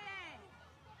jumping their ass.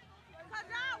 Because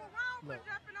y'all were wrong for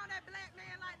jumping on that black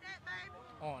man like that, baby.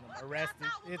 On him. What Arrested. y'all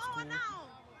thought was It's cool. going on?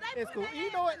 They It's put cool. their You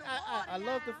ass know what? in the water, I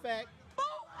love the y'all. fact. Boo!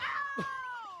 Ow! Boo!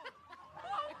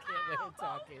 can't let him Ow!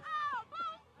 talk Boo! it. Ow!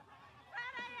 Boo!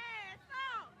 Tear their ass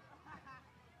up.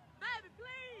 Baby,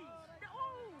 please.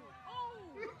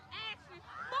 Ooh. Action.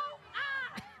 Boo! Ah!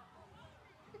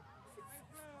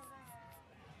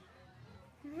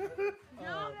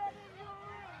 Oh.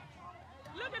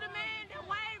 Look at the man that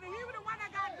waving. He was the one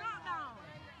that got dunked on.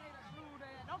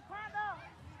 Don't cry though.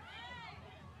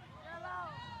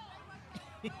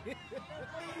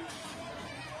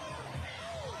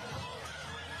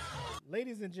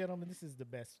 Ladies and gentlemen, this is the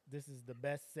best. This is the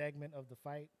best segment of the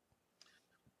fight.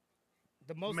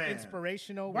 The most Man.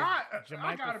 inspirational. Why? With Jamaica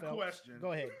I got a Phelps. question.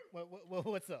 Go ahead.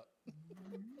 What's up?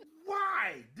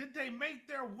 Why did they make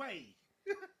their way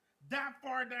that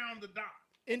far down the dock?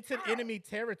 Into How? enemy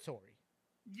territory.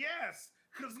 Yes,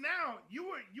 because now you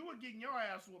were getting your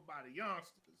ass whooped by the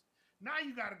youngsters. Now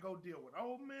you got to go deal with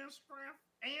old men strength,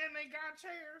 and they got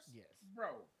chairs. Yes, bro.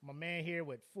 My man here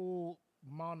with full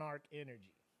monarch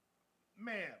energy.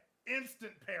 Man,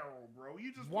 instant peril, bro.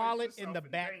 You just Wallet placed in the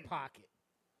yourself back danger. pocket.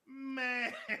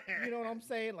 Man, You know what I'm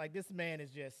saying? Like this man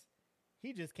is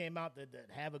he just came out to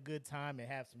have a good time and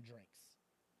have some drinks.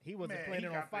 He wasn't Man,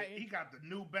 planning on fighting. He got the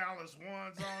New Balance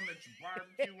ones on that you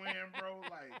barbecue in, bro.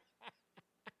 Like,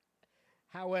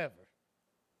 However,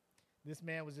 this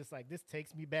man was just like, this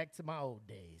takes me back to my old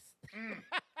days.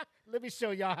 Let me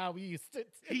show y'all how we used to.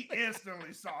 he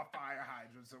instantly saw fire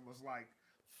hydrants and was like,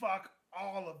 fuck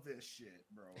all of this shit,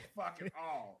 bro. Fuck it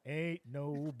all. Ain't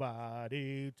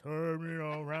nobody turn me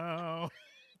around.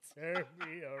 Turn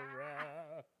me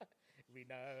around. We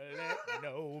not let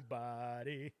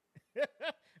nobody.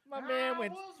 My man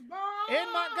went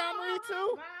in Montgomery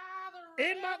too.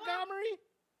 In Montgomery,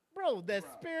 bro. The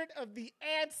spirit of the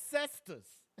ancestors,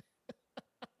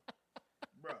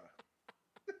 Bruh.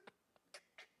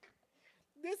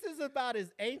 This is about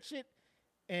as ancient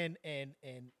and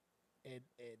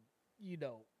you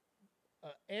know,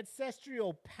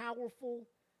 ancestral, powerful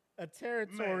a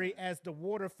territory as the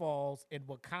waterfalls in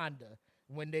Wakanda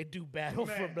when they do battle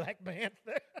for Black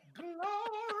Panther.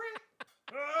 Glory,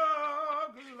 oh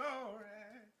glory.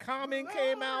 Common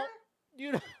came out,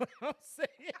 you know what I'm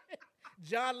saying?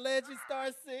 John Legend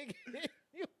starts singing.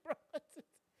 You bro,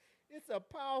 it's a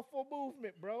powerful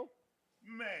movement, bro.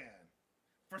 Man,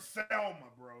 for Selma,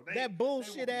 bro. That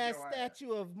bullshit they ass whooping your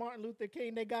statue of Martin Luther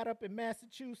King they got up in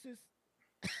Massachusetts.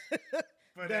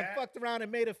 For that that? fucked around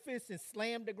and made a fist and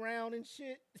slammed the ground and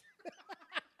shit.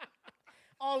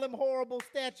 All them horrible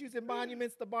statues and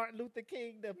monuments to Martin Luther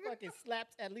King that fucking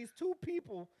slapped at least 2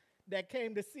 people that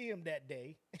came to see him that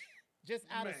day. Just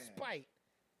out of spite.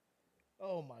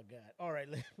 Oh my God. All right.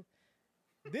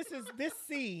 This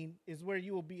scene is where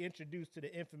you will be introduced to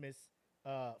the infamous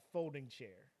folding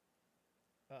chair.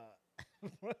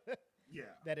 Yeah.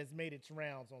 That has made its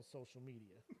rounds on social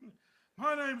media.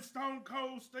 My name's Stone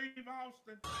Cold Steve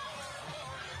Austin.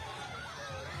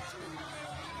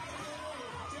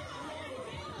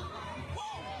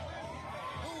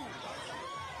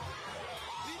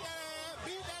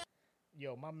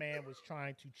 Yo, my man was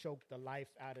trying to choke the life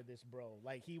out of this bro.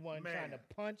 Like, he wasn't trying to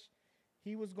punch.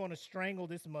 He was going to strangle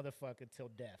this motherfucker till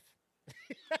death.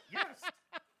 Yes.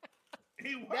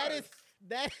 He was.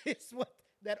 That is what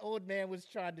that old man was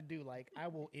trying to do. Like, I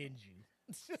will end you.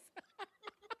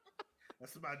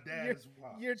 That's my dad's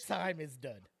watch. Your time is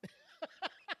done.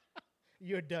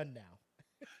 You're done now.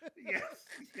 Yes.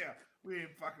 Yeah. We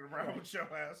ain't fucking around with your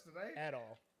ass today. At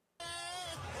all.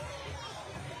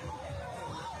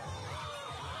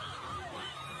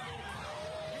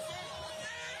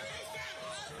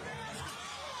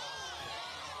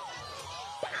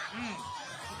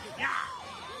 Yeah.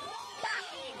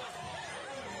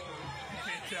 You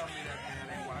can't tell me that man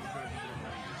ain't watched better than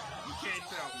that. You can't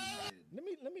tell me.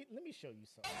 Let me show you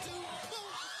something.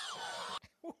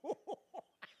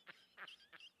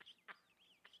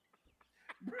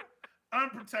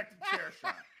 Unprotected chair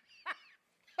shot.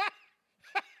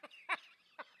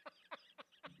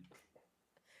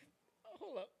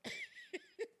 Hold up.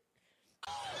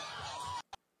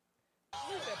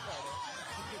 Leave that part out.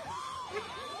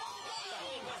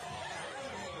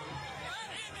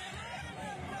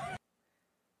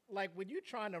 Like, when you're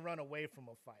trying to run away from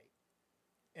a fight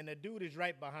and the dude is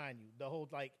right behind you, the whole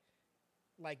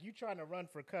like you trying to run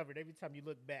for cover, and every time you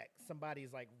look back,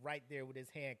 somebody's like right there with his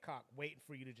hand cocked, waiting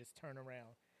for you to just turn around.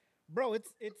 Bro,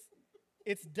 it's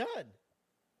done.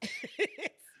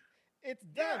 it's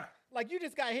done. Yeah. Like, you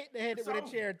just got hit in the head It's with over. a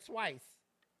chair twice.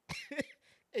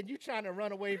 And you trying to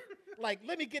run away. Like,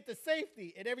 let me get the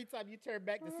safety. And every time you turn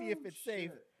back to see if it's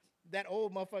safe, that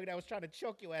old motherfucker that was trying to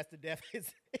choke your ass to death is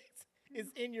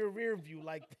in your rear view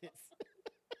like this.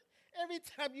 Every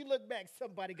time you look back,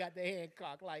 somebody got their hand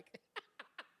cocked. Like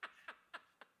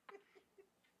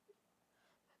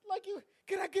you,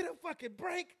 can I get a fucking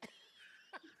break?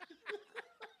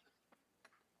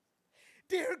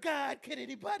 Dear God, can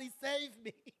anybody save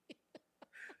me?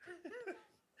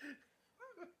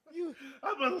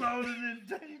 I'm alone and in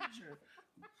danger.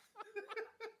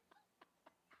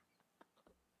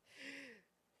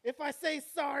 If I say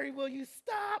sorry, will you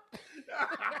stop?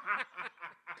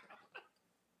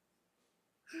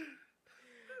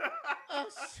 Oh,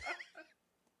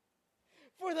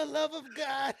 for the love of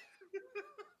God,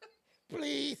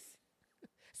 please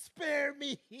spare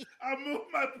me. I move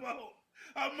my boat.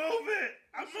 I move it.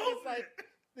 I move it.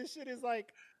 This shit is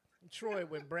like Troy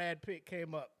when Brad Pitt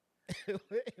came up.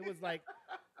 It was like,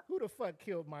 who the fuck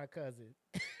killed my cousin?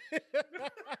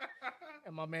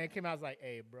 And my man came out, was like,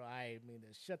 hey, bro, I ain't mean to.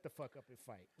 Shut the fuck up and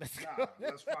fight. Let's go.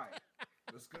 Let's fight.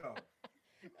 Let's go.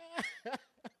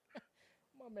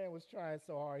 My man was trying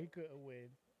so hard, he couldn't win.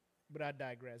 But I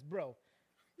digress. Bro,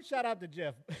 shout out to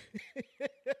Jeff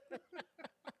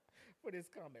for this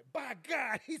comment. By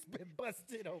God, he's been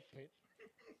busted open.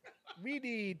 We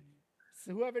need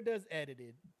whoever does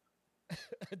editing,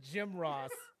 Jim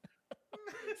Ross.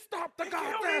 Stop the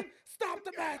goddamn! Stop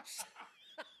the match!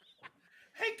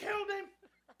 He killed him.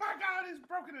 By God, he's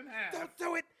broken in half. Don't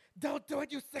do it! Don't do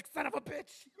it, you sick son of a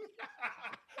bitch!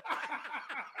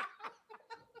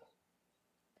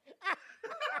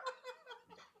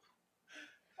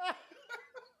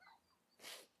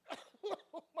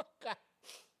 Oh my God!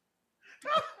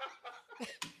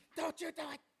 Don't you do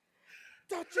it!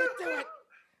 Don't you do it!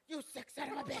 You sick son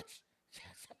of a bitch!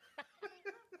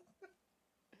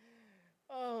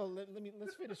 Oh,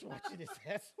 let's finish watching this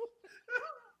asshole.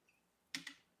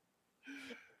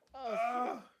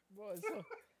 Oh, boy, so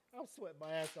I'm sweating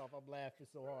my ass off. I'm laughing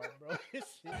so hard, bro. This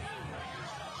shit.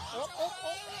 Oh.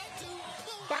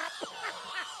 Bop.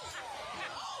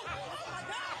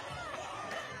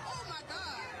 Oh my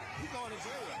God! He going to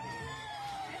jail.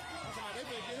 That's why they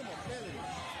better get him a felony.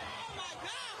 Oh my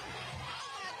God!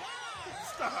 Oh my God!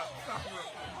 Stop.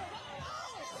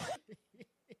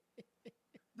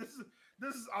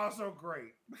 This is also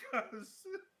great because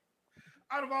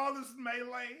out of all this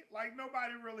melee, like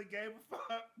nobody really gave a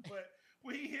fuck, but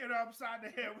when he hit her upside the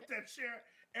head with that chair,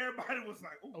 everybody was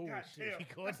like, "Oh God shit, he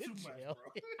damn, going that's to too jail." much,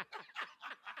 bro."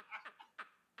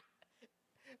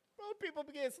 Bro, people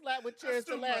began slapped with chairs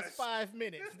the too last much. 5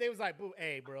 minutes. They was like, "Boo,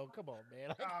 hey, bro, come on, man."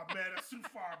 Like, Oh man, that's too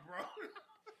far, bro.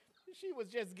 she was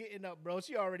just getting up, bro.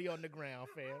 She already on the ground,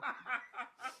 fam.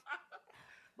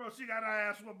 Bro, she got her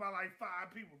ass whooped by like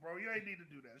 5 people, bro. You ain't need to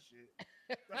do that shit.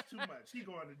 That's too much. He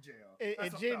going to jail. And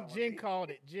That's a Jen felony. called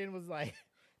it. Jen was like,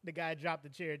 The guy dropped the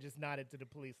chair, just nodded to the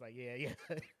police, like, yeah.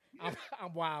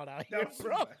 I'm wild out That here, was too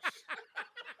bro. much.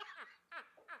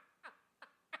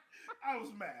 I was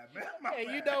mad, man. My Hey,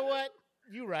 you bad. know what?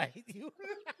 You right. You.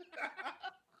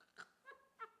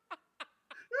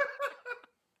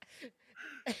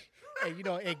 Hey, you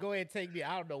know, hey, go ahead and take me.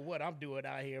 I don't know what I'm doing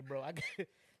out here, bro.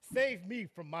 Save me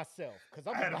from myself, because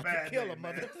I'm I had a about to bad kill day, a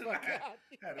man. motherfucker out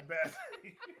here. Had a bad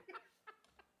day.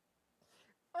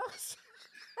 Oh, shit.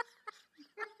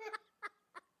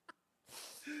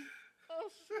 Oh,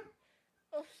 shit.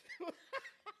 Oh, shit.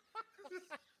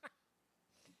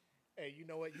 Hey, you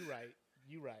know what? You right.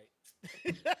 You right.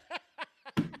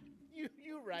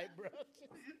 you right, bro.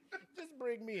 Just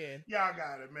bring me in. Y'all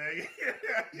got it, man.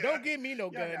 Yeah. Don't give me no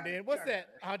Y'all gun got then. it. What's Y'all that?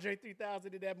 got it. Andre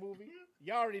 3000 in that movie?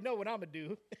 Y'all already know what I'm going to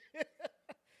do.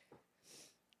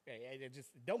 Hey, just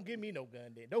don't give me no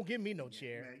gun then. Don't give me no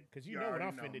chair, Man, because you know what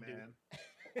already I'm finna do. man.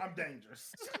 I'm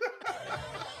dangerous.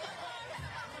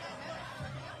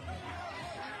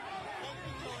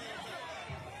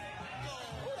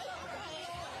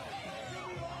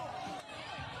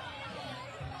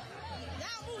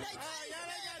 Y'all ain't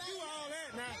got to do all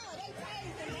that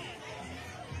now.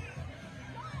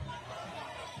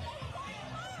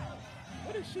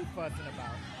 What is she fussing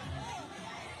about?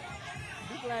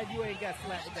 Be glad you ain't got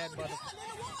slapped with that mother.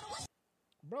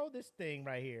 Bro, this thing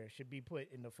right here should be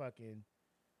put in the fucking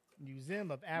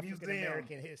Museum of African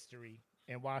American History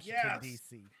in Washington, Yes.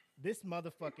 D.C. This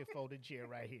motherfucking folded chair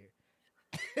right here.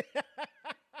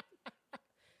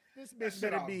 This That bitch shit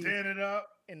better all be dented up.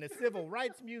 in the Civil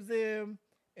Rights Museum,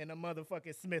 in the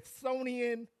motherfucking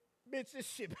Smithsonian. Bitch, this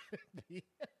shit better be.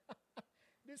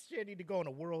 This shit need to go on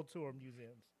a world tour of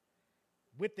museums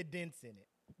with the dents in it.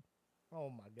 Oh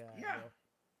my God, Yeah. bro.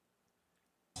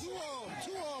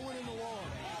 Two on went in the wall.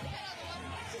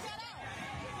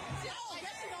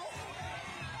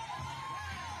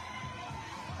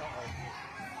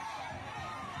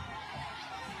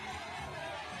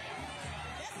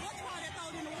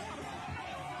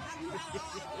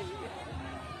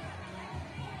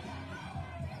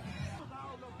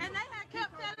 And they had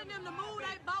kept telling them to move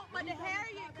their boat, but the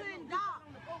Harriet couldn't dock.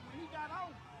 When he got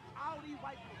off, all these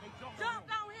white people, they jumped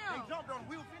On him. They jumped on him.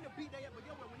 We was finna beat their ass,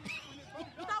 but when his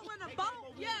So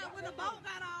when the boat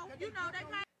got off, you know, they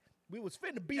came. We was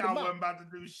finna beat Y'all him up. wasn't about to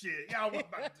do shit. Y'all wasn't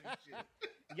about to do shit.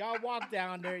 Y'all walked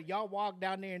down there. Y'all walked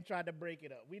down there and tried to break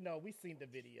it up. We know. We seen the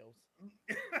videos.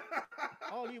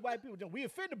 All these white people, we were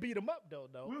finna beat them up, though.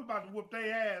 We was about to whoop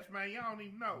their ass, man. Y'all don't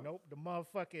even know. Nope. The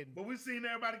motherfucking, But we seen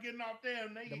everybody getting off there,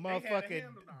 and they the they had a motherfucking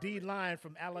handle on D it. line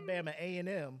from Alabama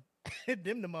A&M.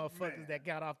 Them the motherfuckers Man. that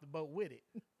got off the boat with it.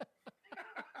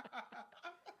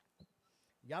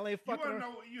 Y'all ain't You fucking. wanna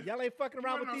know- you- Y'all ain't fucking you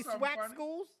around wanna with know these something SWAC funny?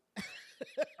 schools.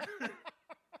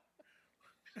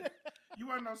 You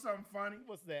want to know something funny?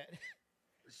 What's that?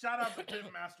 Shout out to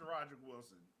Pitmaster Roger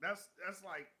Wilson. That's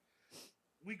like,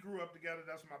 we grew up together.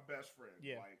 That's my best friend.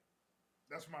 Yeah. Like,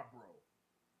 that's my bro.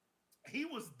 He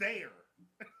was there.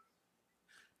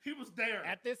 He was there.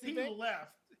 At this he event?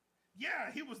 left.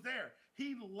 Yeah, he was there.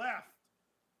 He left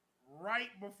right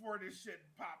before this shit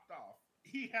popped off.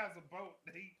 He has a boat.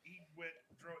 He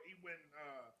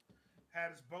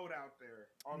had his boat out there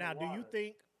on Now, the do water. you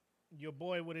think your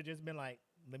boy would have just been like,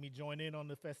 "Let me join in on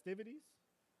the festivities"?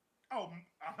 Oh,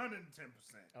 110%.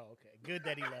 Oh, okay. Good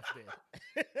that he left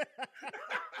there.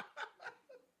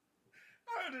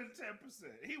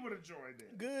 110%. He would have joined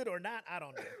in. Good or not, I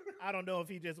don't know. I don't know if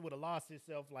he just would have lost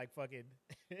himself like fucking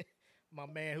my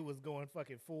man who was going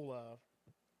fucking full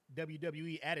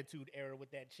WWE attitude era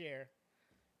with that chair.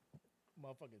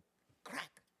 Motherfucking crack.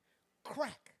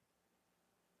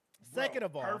 Bro, Second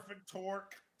of all, perfect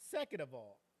torque. Second of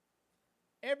all,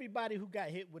 everybody who got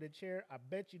hit with a chair, I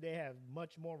bet you they have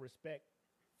much more respect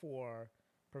for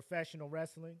professional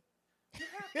wrestling.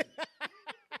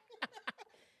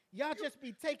 Y'all just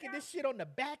be taking this shit on the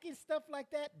back and stuff like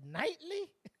that nightly?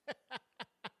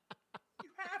 You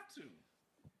have to.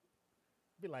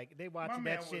 Be like, they watching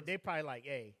man that shit, was- they probably like,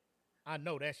 hey, I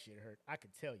know that shit hurt. I can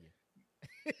tell you.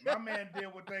 My man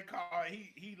did what they call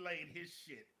he laid his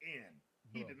shit in.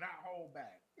 He Bro. did not hold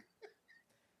back.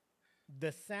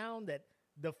 The sound that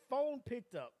the phone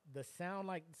picked up, the sound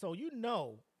like, so you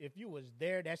know, if you was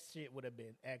there, that shit would have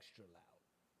been extra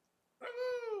loud.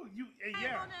 Ooh, yeah.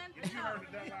 If you heard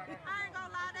it that loud, I ain't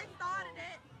gonna lie, they started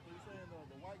it. He's saying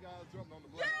the white guys jumped on the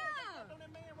black. Yeah.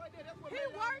 He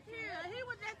worked here. He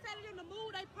was just telling them to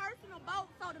move their personal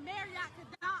boat so the Marriott could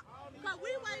dock. Cause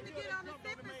we waiting to get on the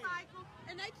sipping cycle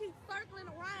and they keep circling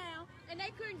around and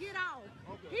they couldn't get off.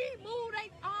 Okay. He moved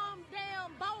their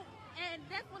damn boat and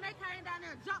that's when they came down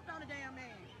there and jumped on the damn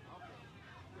man. So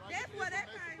I That's get where the that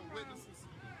information came from. Witnesses.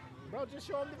 Bro, just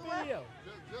show him the video.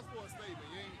 Just for a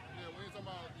statement. We ain't talking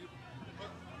about you.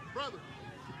 Brother.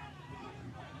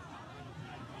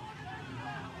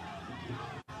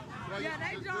 Yeah,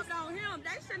 they jumped on him.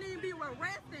 They shouldn't even be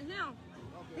arresting him.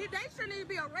 Okay. They shouldn't even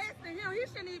be arresting him. He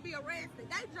shouldn't even be arrested.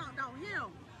 They jumped on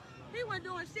him. He wasn't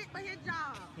doing shit but his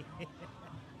job.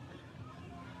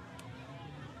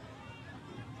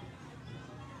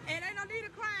 And they don't need to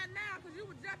cry now because you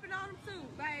were jumping on them too,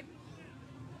 baby.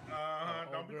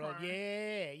 Don't be girl,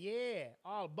 crying. yeah.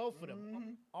 Both of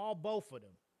them. All both of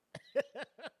them.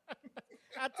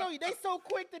 I told you, they so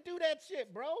quick to do that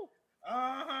shit, bro.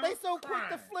 They so quick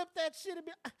to flip that shit and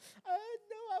be, no,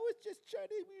 I was just trying to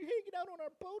be hanging out on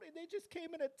our boat and they just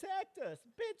came and attacked us,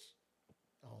 bitch.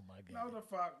 Oh my God. No,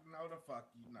 the fuck,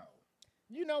 you know.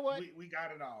 You know what? We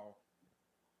got it all.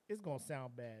 It's gonna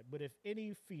sound bad, but if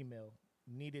any female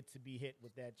needed to be hit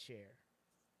with that chair,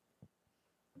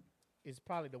 it's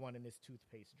probably the one in this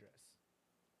toothpaste dress.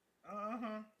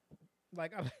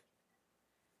 Like,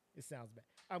 it sounds bad.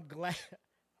 I'm glad.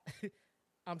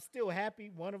 I'm still happy.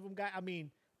 One of them got. I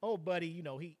mean, oh, buddy, you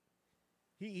know he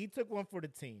took one for the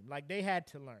team. Like they had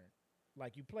to learn.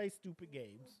 Like you play stupid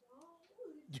games,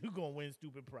 you gonna win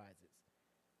stupid prizes.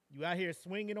 You out here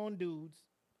swinging on dudes,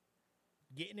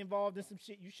 getting involved in some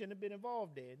shit you shouldn't have been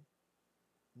involved in.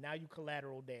 Now you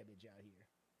collateral damage out here.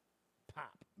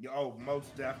 Pop. Oh,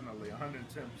 most definitely, 110%.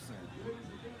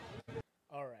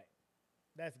 All right,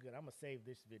 that's good. I'm gonna save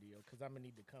this video because I'm gonna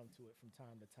need to come to it from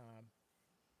time to time.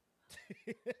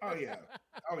 Oh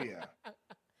yeah.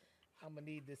 I'm gonna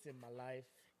need this in my life.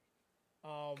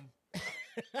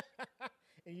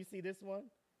 And you see this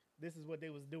one? This is what they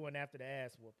was doing after the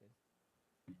ass whooping.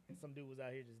 And some dude was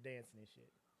out here just dancing and shit.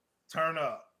 Turn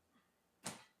up.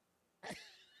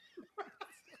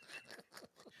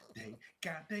 They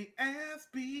got their ass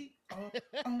beat up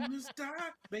on this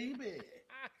dock, baby.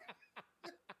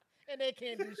 And they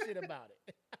can't do shit about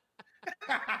it.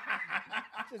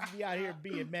 Just be out here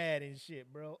being mad and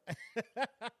shit, bro.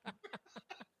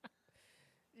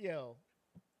 Yo.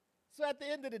 So at the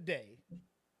end of the day,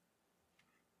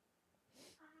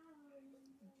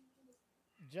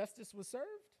 justice was served?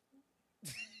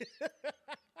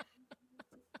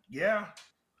 Yeah.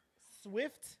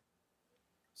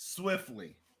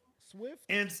 Swiftly.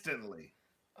 Instantly.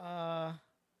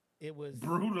 It was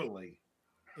brutally.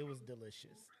 It was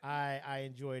delicious. I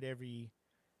enjoyed every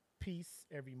piece,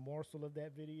 every morsel of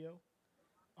that video.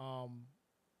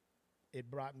 It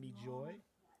brought me joy.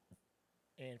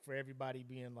 And for everybody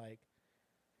being like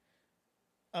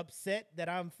upset that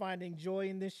I'm finding joy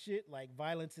in this shit, like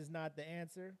violence is not the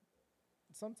answer.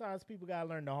 Sometimes people gotta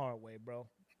learn the hard way, bro.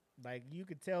 Like you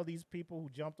could tell these people who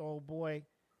jumped old boy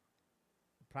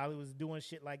probably was doing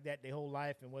shit like that their whole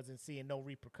life and wasn't seeing no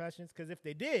repercussions. Because if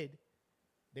they did,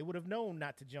 they would have known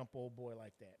not to jump old boy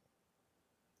like that.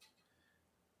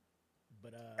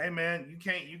 But hey man,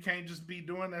 you can't just be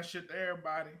doing that shit to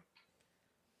everybody.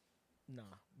 Nah.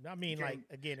 I mean, like,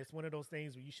 again, it's one of those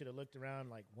things where you should have looked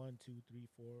around like 1, 2, 3,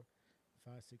 4,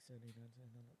 5, 6, 7, 8, 9,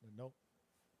 10. Nope.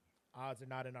 Odds are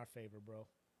not in our favor, bro.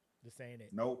 This ain't it.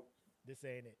 Nope. This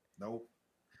ain't it. Nope.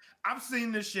 I've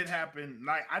seen this shit happen.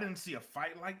 Like, I didn't see a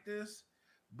fight like this,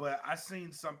 but I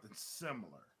seen something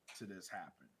similar to this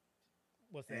happen.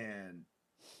 What's that? And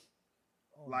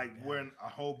like when a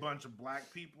whole bunch of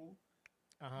black people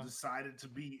decided to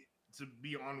be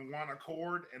on one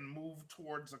accord and move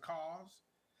towards a cause.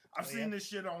 I've seen this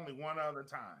shit only one other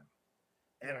time,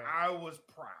 and I was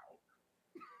proud.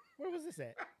 Where was this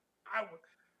at?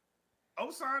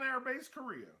 Osan Air Base,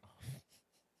 Korea.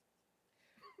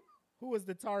 Who was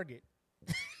the target?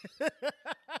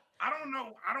 I don't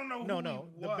know. No.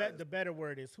 The better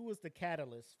word is, who was the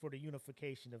catalyst for the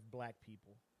unification of black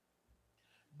people?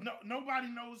 No, nobody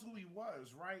knows who he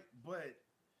was, right? But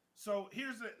so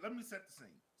let me set the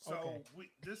scene. So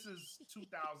this is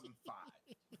 2005,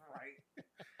 right?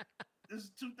 This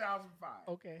is 2005.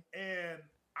 Okay. And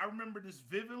I remember this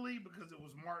vividly because it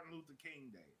was Martin Luther King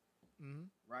Day,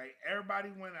 right? Everybody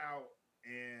went out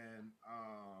and,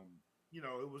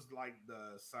 it was like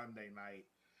the Sunday night.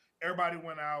 Everybody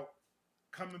went out,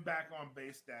 coming back on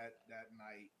base that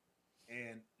night.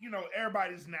 And,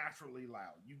 everybody's naturally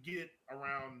loud. You get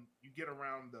around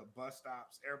the bus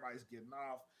stops, everybody's getting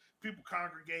off, people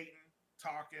congregating,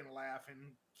 talking,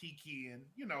 laughing, kikiing,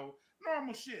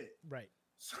 normal shit. Right.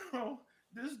 So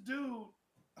this dude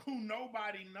who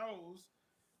nobody knows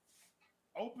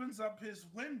opens up his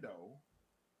window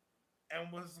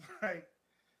and was like,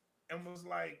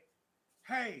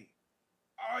 hey,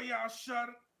 all y'all shut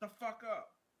the fuck up.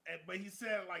 But he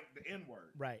said like the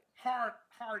N-word. Right. Hard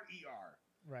ER.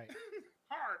 Right.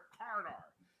 hard R.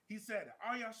 He said it.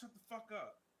 All y'all shut the fuck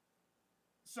up.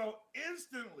 So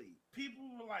instantly, people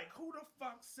were like, who the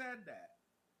fuck said that?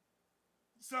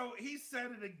 So he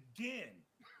said it again.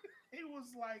 he was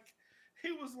like,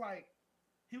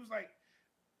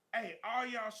 hey, all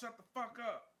y'all shut the fuck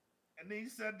up. And then he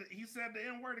said the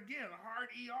N-word again, hard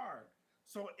ER.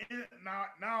 So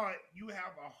now you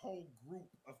have a whole group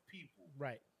of people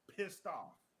Right. pissed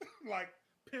off. Like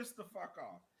pissed the fuck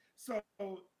off. So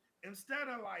instead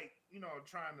of like,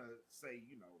 trying to say,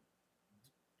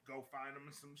 go find them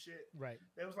and some shit. Right.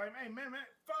 They was like, hey, man,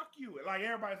 fuck you. Like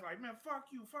everybody's like, man, fuck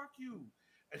you.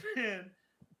 And then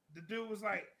the dude was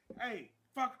like, hey,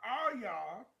 fuck all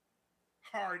y'all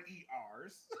hard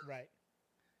ERs. Right.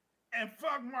 And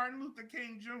fuck Martin Luther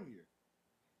King Jr.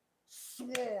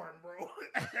 Swarm, bro.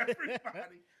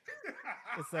 Everybody.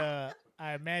 It's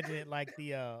I imagine it like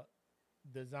the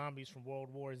zombies from World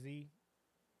War Z.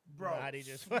 Bro, How they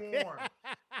just swarm.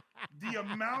 The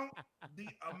amount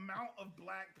of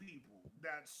black people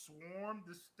that swarmed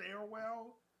the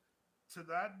stairwell to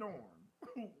that dorm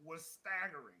was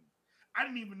staggering. I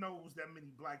didn't even know it was that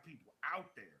many black people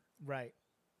out there. Right.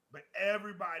 But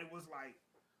everybody was like,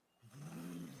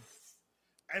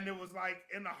 and it was like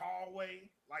in the hallway,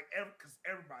 like because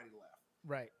everybody left.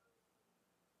 Right.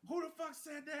 Who the fuck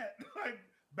said that? Like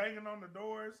banging on the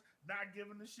doors, not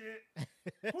giving a shit.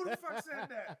 Who the fuck said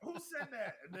that? Who said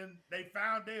that? And then they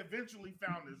eventually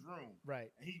found his room.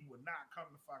 Right. And he would not come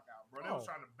the fuck out, bro. They was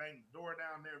trying to bang the door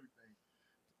down and everything.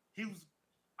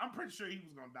 I'm pretty sure he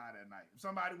was gonna die that night. If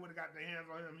somebody would have got their hands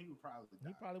on him, he would probably die.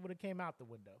 He probably would have came out the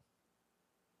window.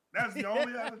 That's the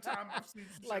only other time I've seen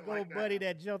some like shit old like buddy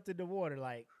that jumped in the water,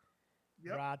 like,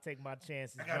 Yep. bro, I'll take my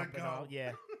chances I gotta jumping go. out.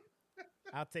 Yeah.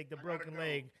 I'll take the broken go.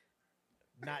 leg,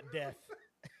 not death.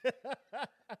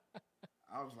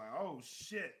 I was like, oh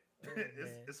shit. man.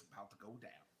 It's about to go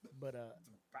down. But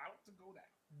It's about to go down.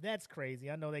 that's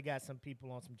crazy. I know they got some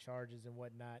people on some charges and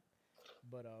whatnot,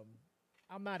 but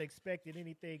I'm not expecting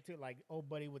anything to like old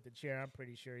buddy with the chair. I'm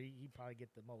pretty sure he probably get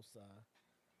the most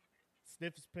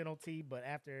stiffest penalty. But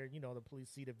after the police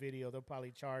see the video, they'll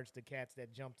probably charge the cats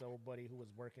that jumped to old buddy who was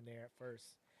working there at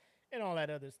first, and all that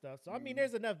other stuff. So I mean,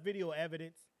 there's enough video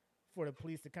evidence for the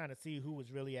police to kind of see who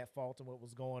was really at fault and what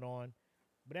was going on.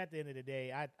 But at the end of the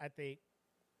day, I think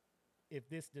if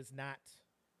this does not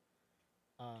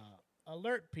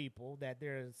alert people that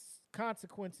there's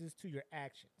consequences to your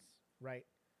actions, right?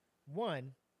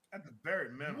 One, At the very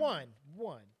minimum.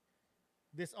 one,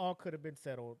 this all could have been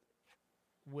settled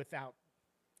without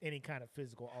any kind of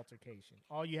physical altercation.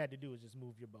 All you had to do was just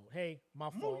move your boat. Hey, my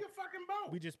Move fault. your fucking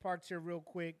boat. We just parked here real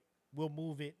quick. We'll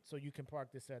move it so you can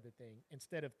park this other thing,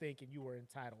 instead of thinking you were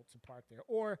entitled to park there,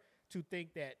 or to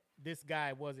think that this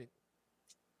guy wasn't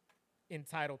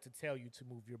entitled to tell you to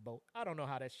move your boat. I don't know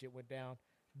how that shit went down,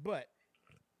 but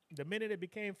the minute it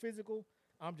became physical,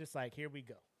 I'm just like, here we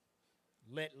go.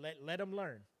 Let them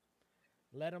learn.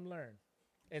 Let them learn.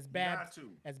 As Got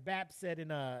to. Bap said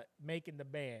in Making the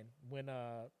Band, when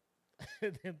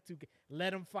them two,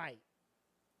 let them fight.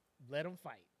 Let them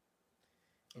fight.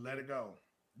 Let it go.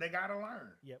 They gotta learn.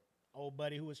 Yep. Old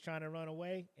buddy who was trying to run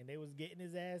away, and they was getting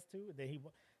his ass too. And then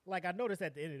I noticed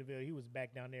at the end of the video, he was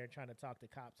back down there trying to talk to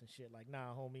cops and shit. Like,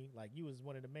 nah, homie, like you was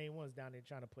one of the main ones down there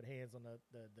trying to put hands on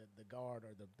the guard or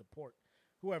the port,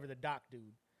 whoever, the dock dude.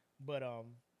 But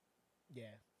yeah,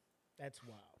 that's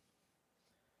wild.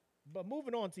 But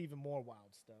moving on to even more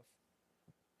wild stuff.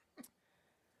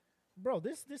 Bro,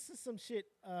 this is some shit.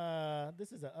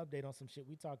 This is an update on some shit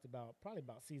we talked about, probably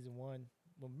about season 1.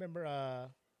 Remember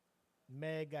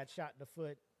Meg got shot in the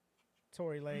foot,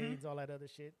 Tory Lanez, all that other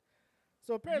shit.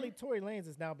 So apparently Tory Lanez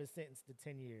has now been sentenced to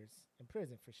 10 years in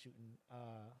prison for shooting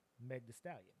Meg Thee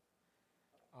Stallion.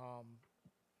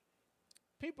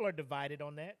 People are divided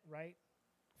on that, right?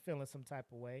 Feeling some type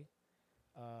of way.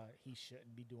 He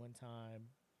shouldn't be doing time.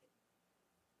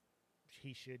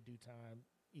 He should do time.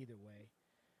 Either way.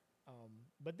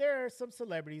 But there are some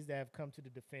celebrities that have come to the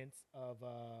defense of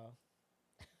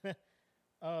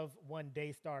of one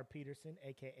Daystar Peterson,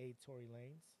 a.k.a. Tory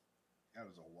Lanez. That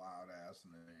was a wild ass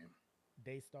name.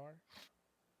 Daystar?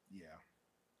 Yeah.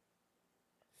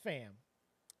 Fam.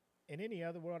 In any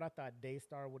other world, I thought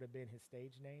Daystar would have been his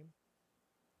stage name.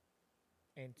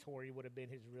 And Tory would have been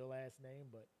his real ass name,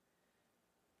 but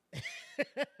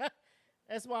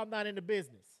that's why I'm not in the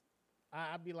business.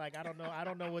 I'd be like, I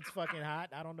don't know what's fucking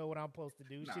hot. I don't know what I'm supposed to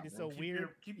do. Shit is so weird.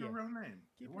 Keep your real name.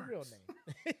 Keep your real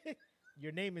name.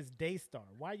 Your name is Daystar.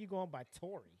 Why are you going by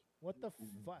Tory? What the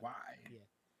fuck? Why? Yeah.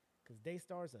 Because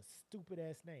Daystar is a stupid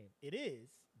ass name. It is,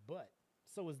 but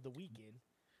so is The Weeknd.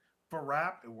 For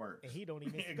rap, it works. And he don't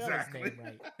even spell his name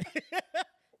right.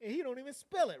 And he don't even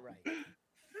spell it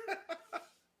right.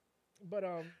 But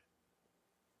of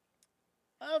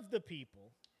the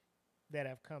people that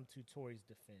have come to Tory's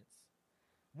defense,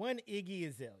 one Iggy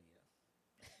Azalea.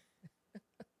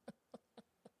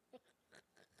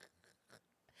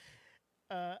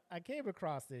 I came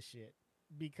across this shit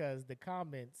because the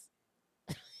comments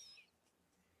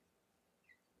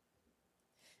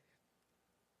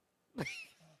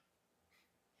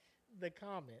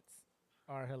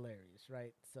are hilarious,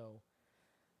 right? So,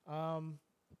 um,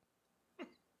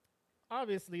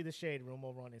 obviously, the Shade Room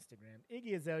over on Instagram.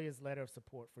 Iggy Azalea's letter of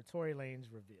support for Tory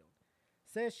Lanez revealed.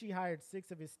 Says she hired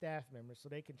 6 of his staff members so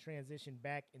they can transition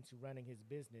back into running his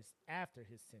business after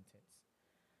his sentence.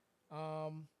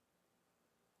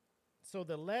 So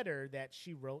the letter that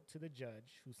she wrote to the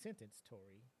judge who sentenced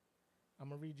Tory, I'm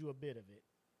going to read you a bit of it,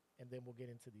 and then we'll get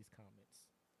into these comments.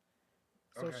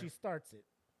 So Okay. she starts it.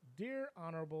 Dear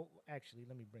Honorable, actually,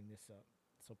 let me bring this up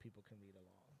so people can read along.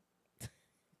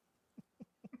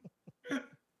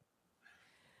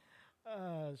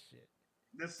 Oh, shit.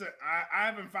 This I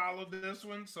haven't followed this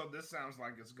one, so this sounds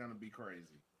like it's gonna be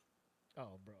crazy.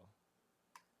 Oh, bro.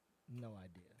 No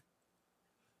idea.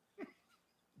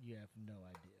 You have no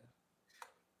idea.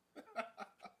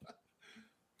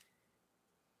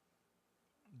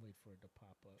 Wait for it to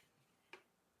pop up.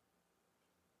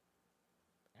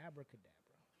 Abracadabra.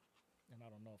 And I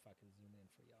don't know if I can zoom in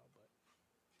for y'all, but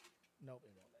nope,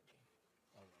 it won't let me.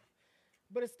 Oh well.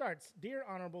 But it starts, Dear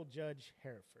Honorable Judge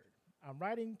Hereford, I'm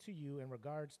writing to you in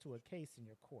regards to a case in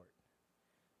your court.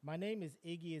 My name is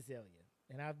Iggy Azalea,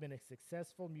 and I've been a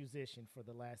successful musician for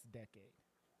the last decade.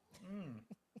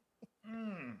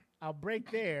 I'll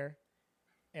break there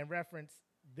and reference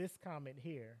this comment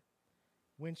here.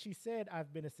 When she said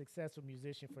I've been a successful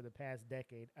musician for the past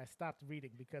decade, I stopped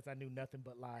reading because I knew nothing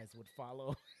but lies would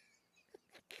follow.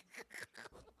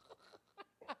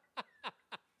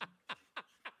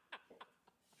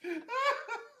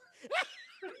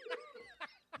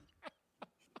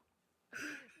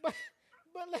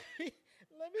 but let me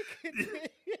continue.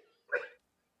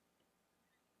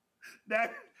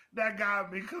 That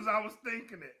got me because I was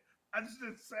thinking it. I just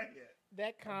didn't say it.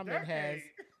 That comment has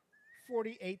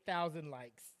 48,000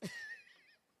 likes.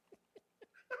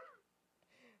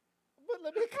 But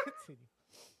let me continue.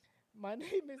 My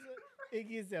name is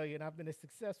Iggy Azalea, and I've been a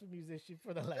successful musician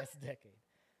for the last decade.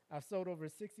 I've sold over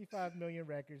 65 million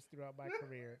records throughout my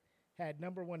career, had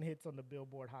 #1 hits on the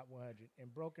Billboard Hot 100,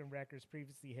 and broken records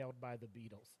previously held by the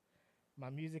Beatles. My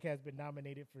music has been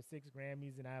nominated for 6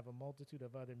 Grammys, and I have a multitude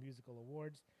of other musical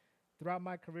awards. Throughout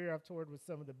my career, I've toured with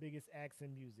some of the biggest acts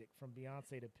in music, from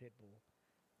Beyonce to Pitbull.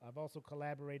 I've also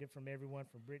collaborated from everyone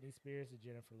from Britney Spears to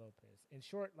Jennifer Lopez. In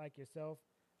short, like yourself,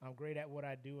 I'm great at what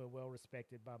I do and well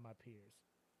respected by my peers.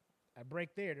 I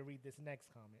break there to read this next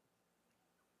comment.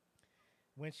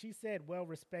 When she said well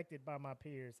respected by my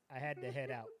peers, I had to head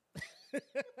out.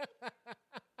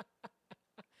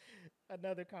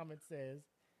 Another comment says,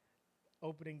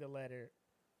 opening the letter,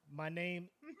 my name,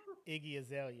 Iggy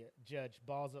Azalea, judge,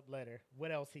 balls up letter.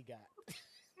 What else he got?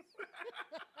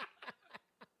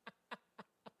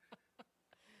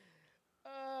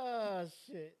 Oh,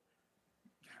 shit.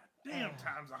 God damn,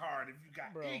 times are hard if you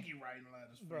got Bro. Iggy writing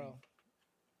letters for Bro. you.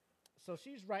 So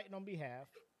she's writing on behalf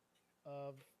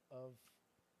of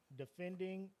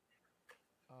defending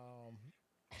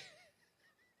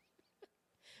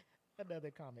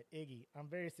another comment. Iggy, I'm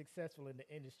very successful in the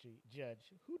industry.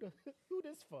 Judge, who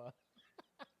this for?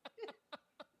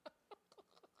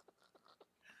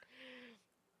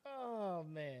 Oh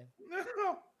man.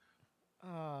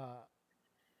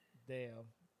 Damn.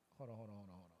 Hold on.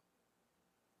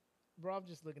 Bro, I'm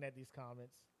just looking at these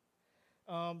comments.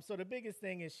 So the biggest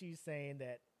thing is she's saying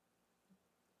that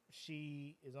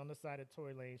she is on the side of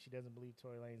Tory Lanez. She doesn't believe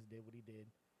Tory Lanez did what he did.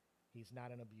 He's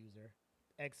not an abuser.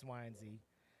 X, Y, and Z.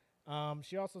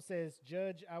 She also says,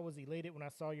 Judge, I was elated when I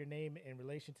saw your name in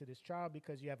relation to this trial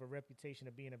because you have a reputation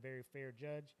of being a very fair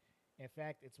judge. In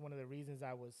fact, it's one of the reasons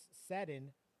I was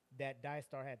saddened that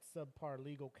Dystar had subpar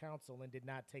legal counsel and did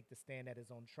not take the stand at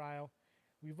his own trial.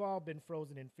 We've all been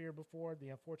frozen in fear before. The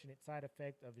unfortunate side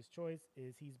effect of his choice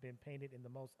is he's been painted in the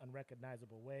most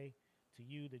unrecognizable way to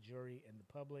you, the jury, and the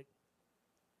public.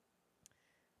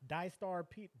 Daystar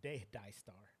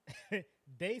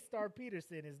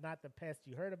Peterson is not the pest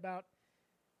you heard about.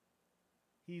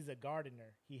 He's a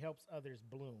gardener. He helps others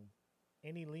bloom.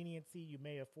 Any leniency you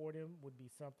may afford him would be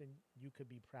something you could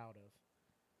be proud of.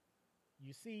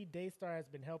 You see, Daystar has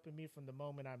been helping me from the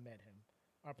moment I met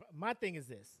him. My thing is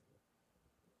this.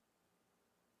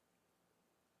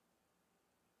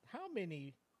 How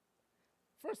many,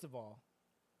 first of all,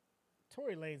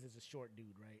 Tory Lanez is a short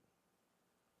dude, right?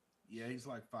 Yeah, he's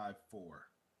like 5'4".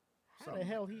 How Something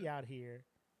the hell like he out here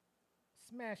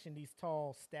smashing these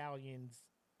tall stallions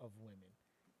of women?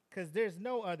 Because there's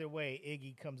no other way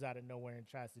Iggy comes out of nowhere and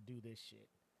tries to do this shit,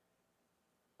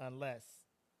 unless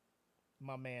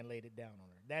my man laid it down on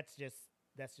her. That's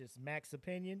just Mac's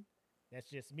opinion. That's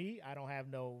just me. I don't have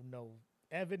no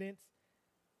evidence.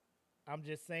 I'm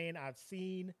just saying I've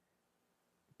seen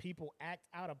people act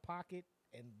out of pocket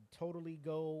and totally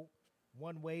go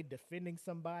one way defending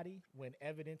somebody when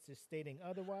evidence is stating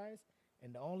otherwise.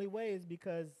 And the only way is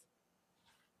because,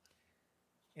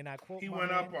 and I quote he my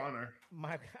went man, up on her.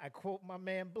 I quote my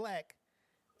man Black,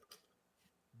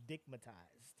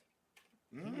 dickmatized.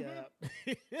 He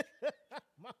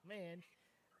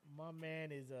my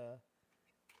man is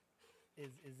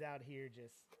out here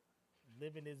just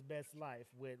living his best life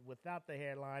without the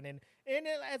hairline, and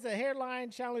as a hairline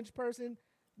challenged person,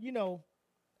 you know,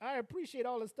 I appreciate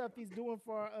all the stuff he's doing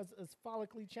for us as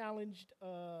follically challenged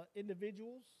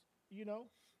individuals. You know,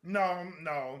 No,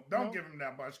 don't No? give him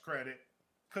that much credit,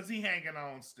 cause he hanging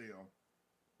on still.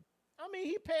 I mean,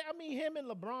 he paid. I mean, him and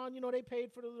LeBron, you know, they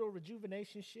paid for the little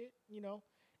rejuvenation shit. You know,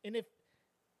 and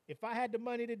if I had the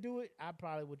money to do it, I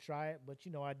probably would try it, but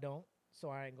you know, I don't, so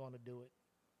I ain't going to do it.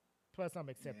 Plus, I'm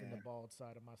accepting Yeah. the bald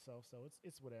side of myself, so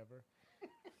it's whatever.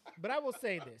 But I will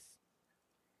say this: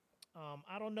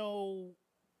 I don't know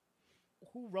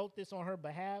who wrote this on her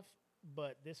behalf,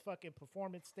 but this fucking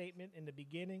performance statement in the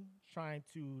beginning, trying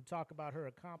to talk about her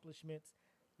accomplishments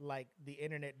like the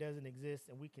internet doesn't exist,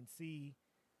 and we can see,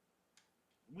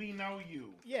 We know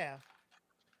you. yeah,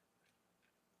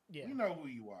 We know who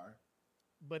you are.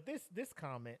 But this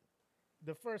comment,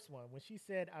 the first one, when she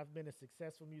said, "I've been a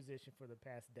successful musician for the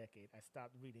past decade," I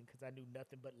stopped reading because I knew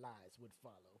nothing but lies would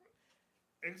follow.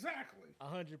 Exactly.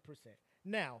 100%.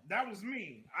 Now, That was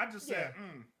me. I just said,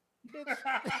 bitch,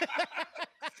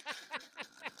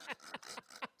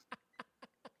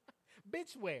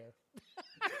 bitch, where?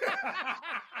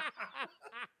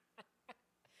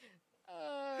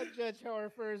 Judge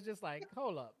Horford is just like,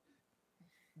 hold up,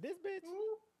 this bitch,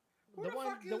 Who the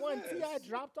fuck the is one this? Ti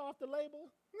dropped off the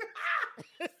label,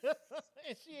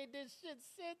 and she ain't did shit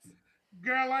since.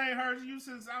 Girl, I ain't heard you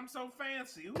since I'm so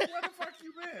fancy. Where the fuck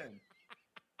you been?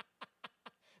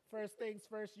 First things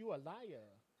first, you a liar.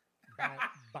 Bow,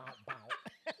 bow, bow.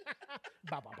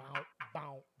 Bow, bow, bow,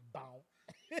 bow,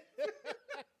 bow.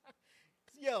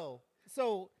 Yo,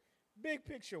 so big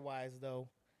picture wise though,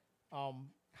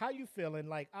 how you feeling?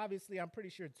 Like, obviously, I'm pretty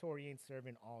sure Tory ain't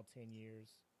serving all 10 years.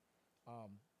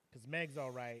 Because Meg's all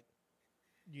right.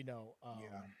 You know,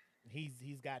 Yeah.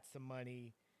 he's got some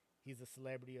money. He's a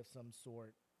celebrity of some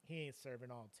sort. He ain't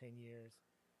serving all 10 years.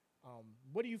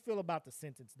 What do you feel about the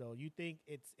sentence though? You think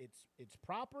it's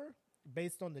proper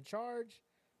based on the charge?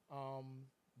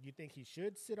 You think he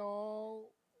should sit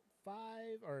all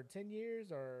 5 or 10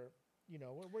 years, or you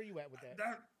know, where are you at with that?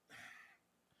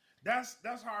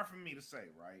 That's hard for me to say,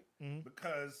 right? Mhm.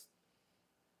 Because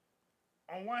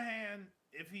on one hand,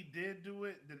 if he did do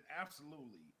it, then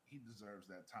absolutely he deserves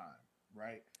that time,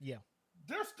 right? Yeah.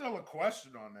 There's still a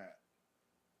question on that.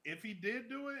 If he did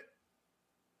do it,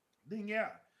 then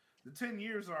yeah, the 10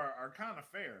 years are kind of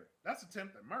fair. That's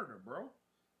attempted murder, bro.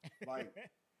 Like,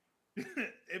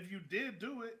 if you did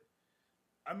do it,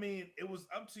 I mean, it was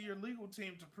up to your legal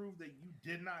team to prove that you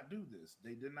did not do this.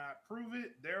 They did not prove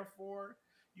it. Therefore,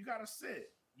 you got to sit.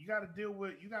 You got to deal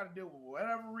with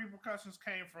whatever repercussions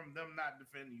came from them not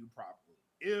defending you properly.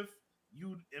 If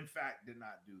you in fact did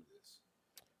not do this,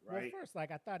 right? Well, first,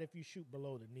 like, I thought if you shoot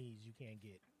below the knees, you can't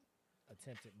get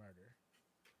attempted murder.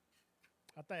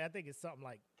 I think it's something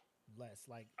like less.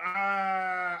 Like,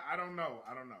 I don't know.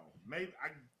 Maybe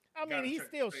I mean, gotta he check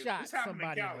still the tape. shot This happened in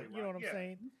somebody, Cali, but you know right? what I'm Yeah.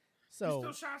 saying? He So,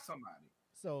 still shot somebody.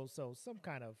 so some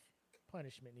kind of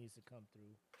punishment needs to come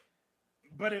through.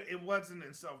 But it wasn't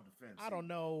in self-defense. I don't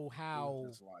know It how was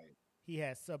just like, he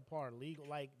has subpar legal.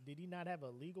 Like, did he not have a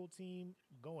legal team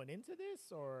going into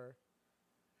this, or?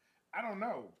 I don't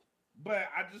know. But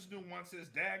I just knew once his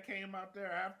dad came out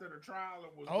there after the trial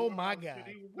and was Oh doing my all the shit God.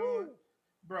 he was Woo. doing,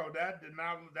 bro, that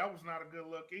was not a good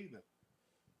look either.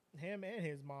 Him and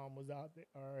his mom was out there,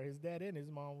 or his dad and his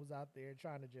mom was out there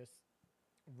trying to just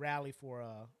rally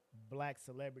for black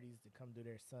celebrities to come to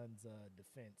their son's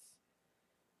defense,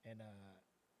 and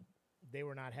they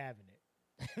were not having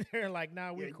it. They're like,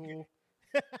 "Nah, we Yeah, cool."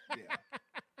 Yeah.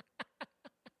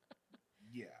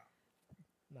 Yeah.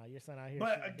 Nah, your son out here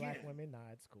But shooting black again- women.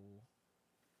 Nah, it's cool.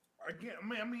 Again,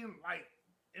 I mean, like,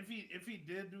 if he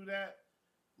did do that,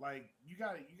 like, you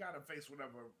gotta face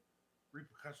whatever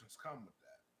repercussions come with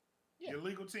that. Yeah. Your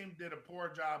legal team did a poor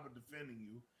job of defending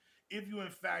you, if you in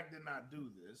fact did not do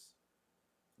this.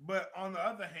 But on the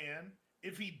other hand,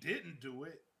 if he didn't do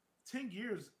it, 10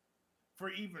 years for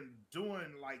even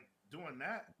doing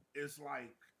that is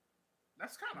like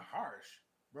that's kind of harsh,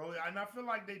 bro. And I feel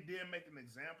like they did make an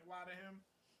example out of him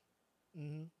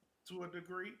Mm-hmm. to a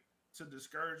degree to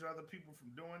discourage other people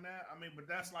from doing that. I mean, but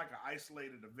that's like an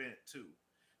isolated event too.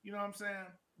 You know what I'm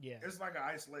saying? Yeah. It's like an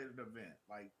isolated event.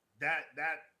 Like that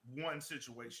one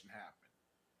situation happened.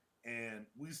 And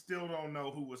we still don't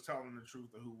know who was telling the truth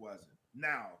or who wasn't.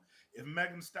 Now, if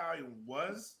Megan Thee Stallion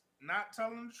was not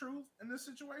telling the truth in this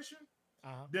situation,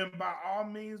 Uh-huh. then by all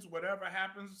means, whatever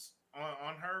happens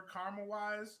on her karma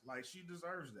wise, like she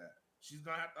deserves that. She's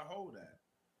gonna have to hold that.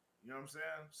 You know what I'm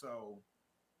saying? So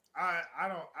I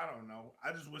don't know.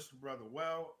 I just wish the brother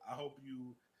well. I hope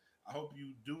you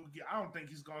do get. I don't think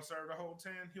he's gonna serve the whole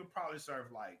 10. He'll probably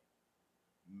serve like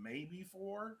maybe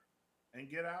 4 and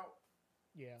get out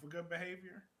Yeah. for good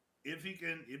behavior. If he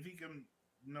can,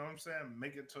 you know what I'm saying,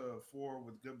 make it to 4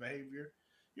 with good behavior,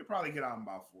 he'll probably get out in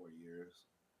about 4 years.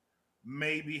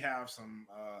 Maybe have some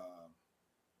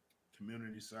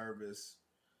community service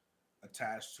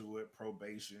attached to it,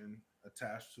 probation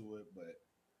attached to it, but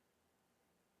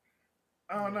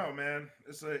I don't know, man.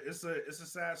 It's a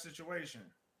sad situation.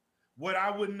 What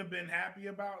I wouldn't have been happy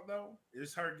about though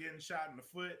is her getting shot in the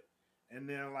foot, and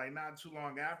then like not too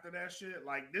long after that shit.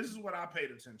 Like this is what I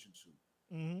paid attention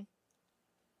to. Mm-hmm.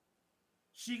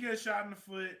 She gets shot in the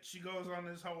foot. She goes on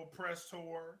this whole press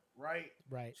tour, right?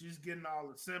 Right. She's getting all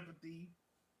the sympathy,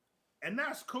 and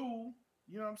that's cool.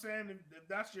 You know what I'm saying? If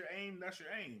that's your aim, that's your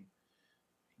aim.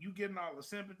 You getting all the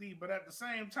sympathy, but at the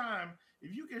same time,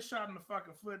 if you get shot in the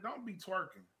fucking foot, don't be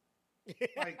twerking.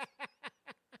 Like,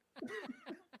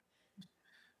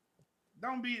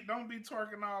 don't be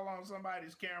twerking all on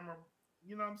somebody's camera.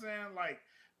 You know what I'm saying? Like,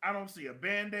 I don't see a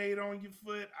band-aid on your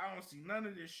foot. I don't see none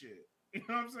of this shit. You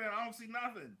know what I'm saying? I don't see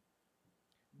nothing.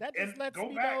 That just And lets go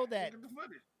me back, know that look at the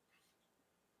footage.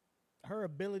 her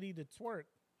ability to twerk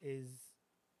is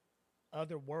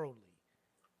otherworldly.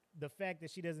 The fact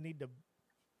that she doesn't need to,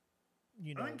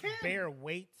 Uncanny. bear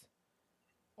weight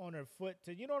on her foot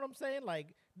to, you know what I'm saying?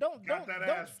 Like, don't Got that don't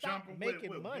ass stop jumping making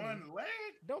with money. one leg.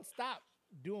 Don't stop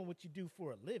doing what you do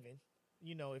for a living.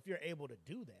 If you're able to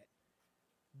do that,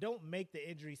 don't make the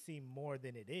injury seem more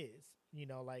than it is.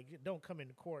 Like, don't come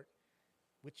into court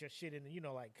with your shit in,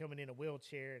 like coming in a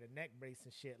wheelchair and a neck brace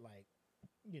and shit. Like,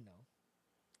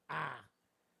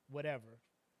 whatever.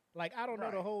 Like, I don't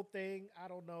know the Right. whole thing. I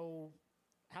don't know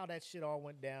how that shit all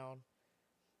went down.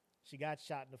 She got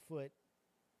shot in the foot.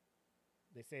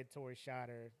 They said Tory shot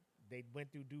her. They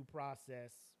went through due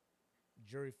process.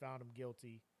 Jury found him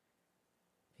guilty.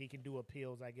 He can do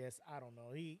appeals, I guess. I don't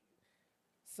know.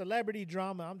 Celebrity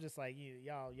drama. I'm just like,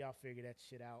 y'all figure that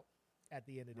shit out at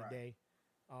the end of the Right. day.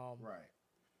 Right.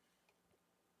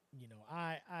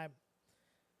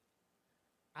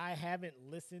 I haven't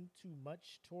listened to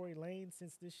much Tory Lanez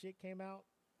since this shit came out.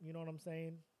 You know what I'm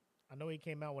saying? I know he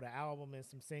came out with an album and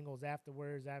some singles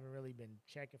afterwards. I haven't really been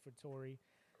checking for Tory.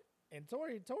 And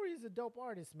Tory is a dope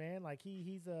artist, man. Like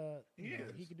he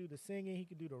can do the singing, he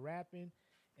can do the rapping,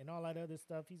 and all that other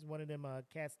stuff. He's one of them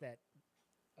cats that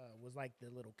was like the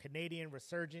little Canadian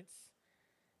resurgence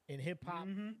in hip hop.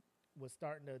 Mm-hmm. Was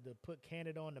starting to put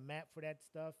Canada on the map for that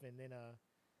stuff, and then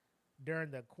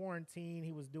during the quarantine,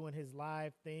 he was doing his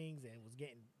live things and was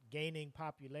gaining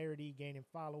popularity, gaining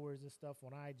followers and stuff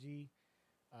on IG.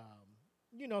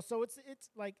 So it's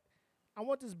like, I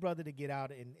want this brother to get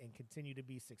out and continue to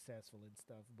be successful and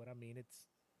stuff. But I mean,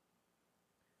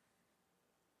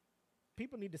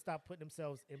 people need to stop putting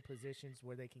themselves in positions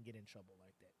where they can get in trouble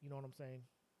like that. You know what I'm saying?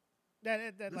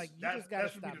 Just gotta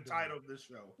that should stop be the doing title it. of this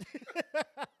show.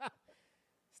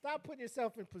 Stop putting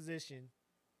yourself in position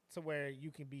to where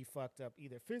you can be fucked up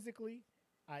either physically,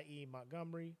 i.e.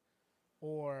 Montgomery,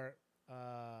 or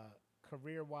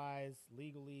career-wise,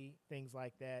 legally, things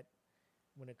like that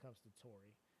when it comes to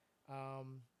Tory.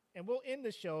 And we'll end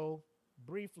the show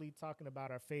briefly talking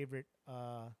about our favorite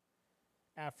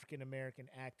African-American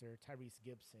actor, Tyrese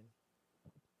Gibson.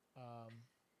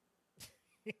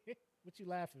 What you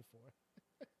laughing for?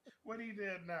 What he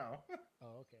did now?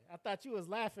 Oh, okay. I thought you was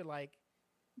laughing like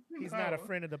he's not a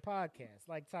friend of the podcast.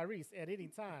 Like, Tyrese, at any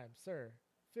time, sir,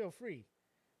 feel free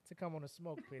to come on the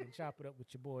Smoke Pit and chop it up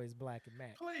with your boys, Black and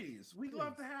Matt. Please, we'd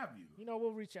love to have you. We'll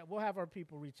reach out. We'll have our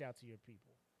people reach out to your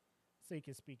people so you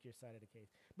can speak your side of the case.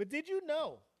 But did you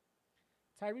know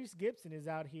Tyrese Gibson is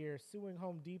out here suing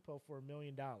Home Depot for $1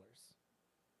 million?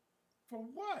 For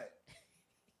what?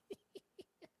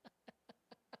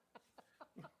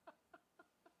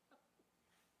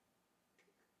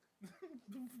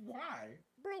 Why?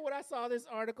 Bro, when I saw this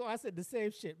article, I said the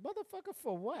same shit. Motherfucker,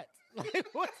 for what? Like,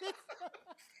 what's it?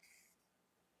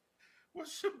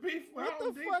 What's your beef with What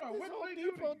Home the Depot? fuck is What do Home they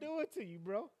do to Depot you? doing to you,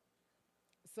 bro?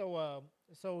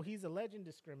 So he's alleging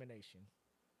discrimination,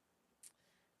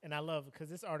 and I love because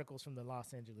this article's from the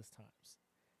Los Angeles Times,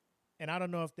 and I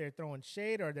don't know if they're throwing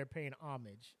shade or they're paying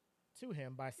homage to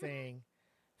him by saying,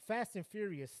 "Fast and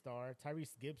Furious star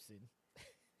Tyrese Gibson."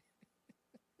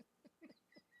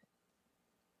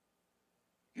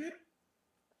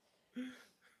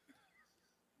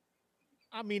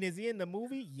 I mean, is he in the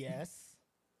movie? Yes.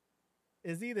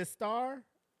 Is he the star?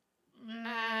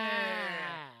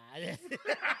 Ah. Let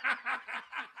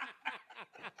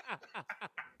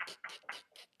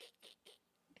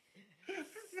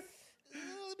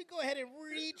me go ahead and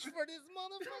reach for this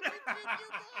motherfucking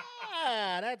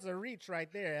Ah, that's a reach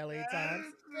right there, LA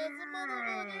Times. That's a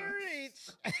motherfucking reach.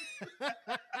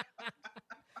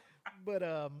 But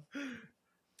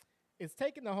it's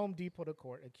taking the Home Depot to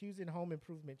court, accusing home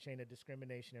improvement chain of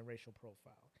discrimination and racial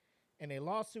profile. In a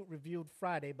lawsuit revealed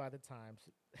Friday by the Times,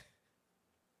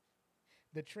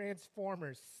 the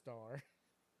Transformers star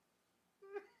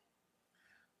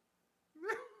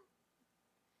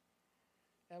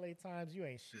LA Times, you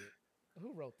ain't shit.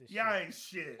 Who wrote this Y'all shit? ain't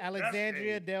shit.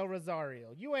 Alexandria That's Del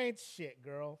Rosario. You ain't shit,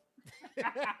 girl.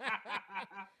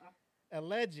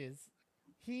 Alleges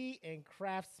he and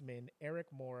craftsman Eric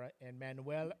Mora and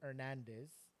Manuel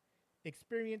Hernandez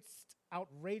experienced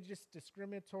outrageous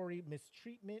discriminatory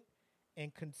mistreatment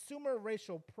and consumer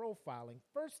racial profiling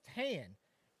firsthand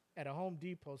at a Home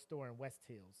Depot store in West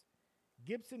Hills.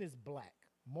 Gibson is black.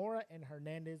 Mora and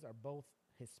Hernandez are both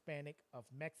Hispanic of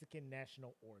Mexican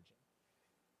national origin.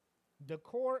 The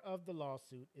core of the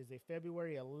lawsuit is a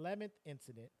February 11th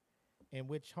incident in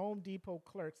which Home Depot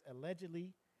clerks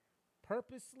allegedly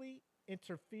purposely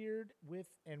interfered with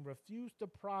and refused to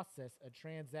process a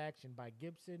transaction by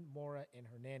Gibson, Mora, and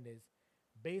Hernandez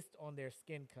based on their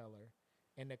skin color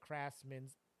and the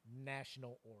craftsman's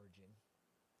national origin.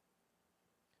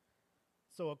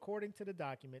 So, according to the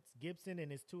documents, Gibson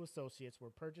and his two associates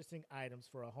were purchasing items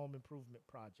for a home improvement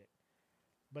project,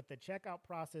 but the checkout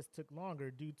process took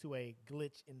longer due to a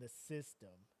glitch in the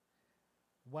system.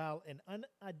 While an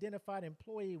unidentified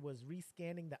employee was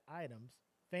rescanning the items,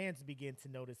 fans began to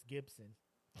notice Gibson.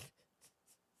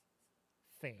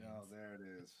 Fans. Oh, there it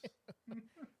is.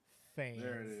 Fans.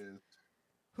 There it is.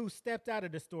 Who stepped out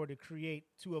of the store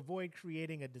to avoid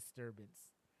creating a disturbance.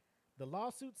 The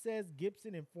lawsuit says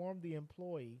Gibson informed the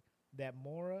employee that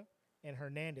Mora and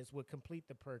Hernandez would complete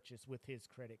the purchase with his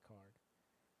credit card.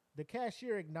 The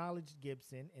cashier acknowledged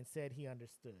Gibson and said he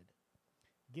understood.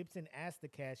 Gibson asked the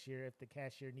cashier if the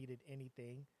cashier needed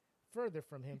anything further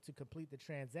from him to complete the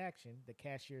transaction. The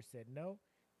cashier said no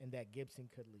and that Gibson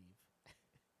could leave.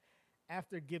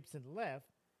 After Gibson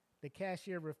left, the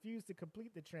cashier refused to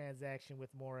complete the transaction with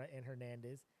Mora and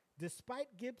Hernandez,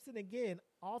 despite Gibson again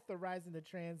authorizing the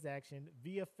transaction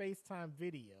via FaceTime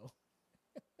video.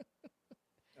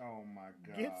 Oh my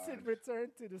God. Gibson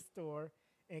returned to the store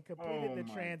and completed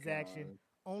the transaction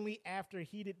only after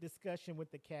heated discussion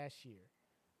with the cashier.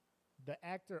 The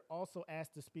actor also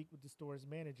asked to speak with the store's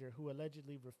manager, who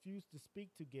allegedly refused to speak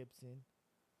to Gibson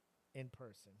in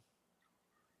person.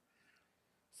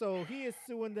 So he is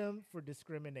suing them for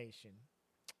discrimination.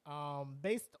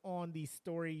 Based on the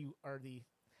story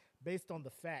based on the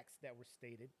facts that were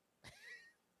stated,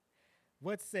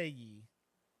 what say ye?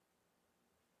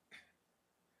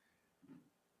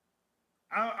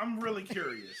 I'm really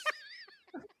curious.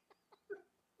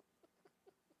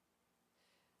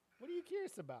 What are you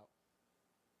curious about?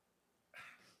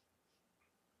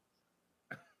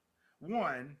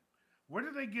 One, where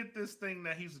did they get this thing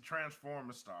that he's a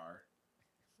Transformer star?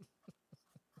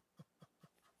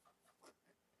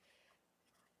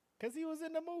 Because he was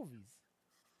in the movies.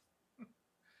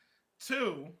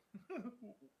 Two,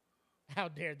 How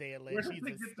dare they allege where did he's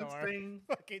they a get star? this thing?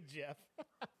 Fucking Jeff.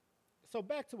 So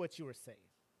back to what you were saying.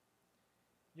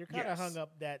 You're kind of hung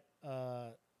up that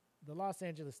the Los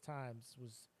Angeles Times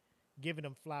was giving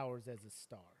him flowers as a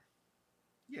star.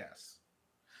 Yes.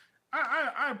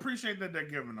 I appreciate that they're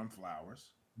giving them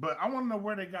flowers, but I want to know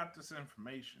where they got this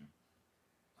information.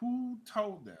 Who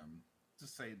told them to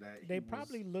say that? They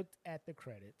probably looked at the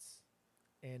credits,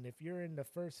 and if you're in the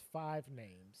first 5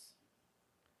 names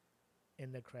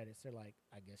in the credits, they're like,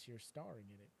 I guess you're starring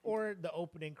in it. Or the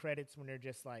opening credits, when they're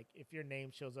just like, if your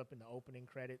name shows up in the opening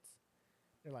credits,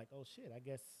 they're like, oh shit, I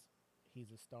guess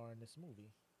he's a star in this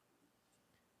movie.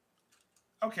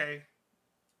 Okay,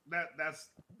 that's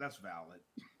valid.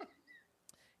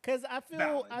 Because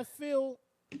I feel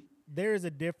there is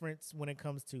a difference when it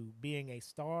comes to being a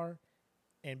star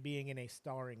and being in a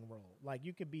starring role. Like,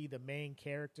 you could be the main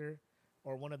character,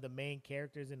 or one of the main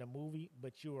characters in a movie,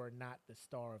 but you are not the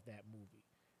star of that movie.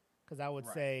 Because I would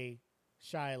say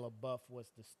Shia LaBeouf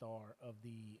was the star of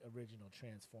the original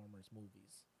Transformers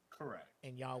movies. Correct.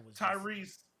 And y'all was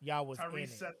Tyrese in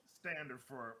set the standard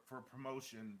for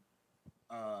promotion.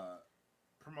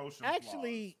 Promotion.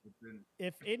 Actually,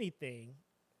 if anything,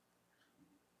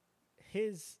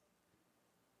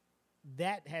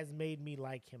 that has made me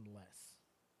like him less.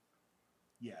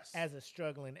 Yes. As a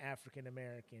struggling African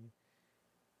American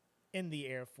in the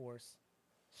Air Force,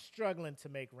 struggling to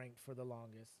make rank for the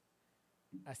longest,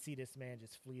 I see this man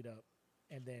just fleet up,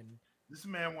 and then this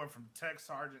man went from tech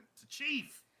sergeant to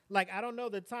chief. Like, I don't know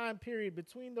the time period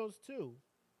between those two.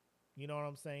 You know what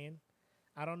I'm saying?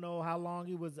 I don't know how long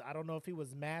he was. I don't know if he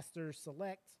was master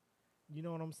select. You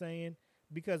know what I'm saying?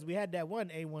 Because we had that one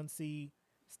A1C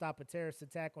stop a terrorist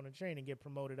attack on a train and get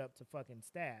promoted up to fucking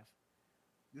staff.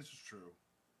 This is true.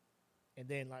 And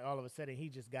then, like, all of a sudden, he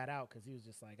just got out because he was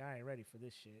just like, I ain't ready for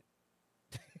this shit.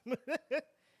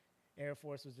 Air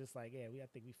Force was just like, yeah, I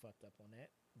think we fucked up on that.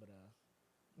 But,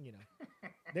 you know,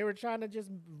 they were trying to just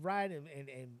ride him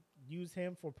and use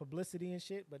him for publicity and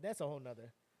shit. But that's a whole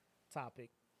nother topic.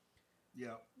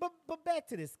 Yeah. But back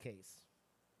to this case.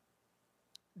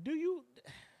 Do you...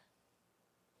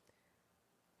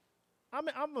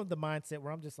 I'm of the mindset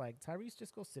where I'm just like, Tyrese,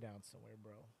 just go sit down somewhere,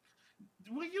 bro.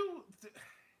 Will you...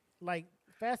 Like,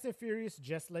 Fast and Furious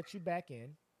just let you back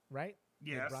in, right?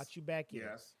 Yes. They brought you back in.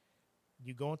 Yes.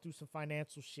 You going through some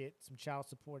financial shit, some child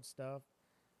support stuff,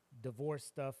 divorce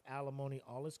stuff, alimony,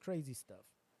 all this crazy stuff.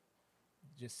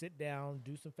 Just sit down,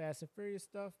 do some Fast and Furious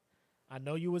stuff. I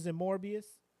know you was in Morbius.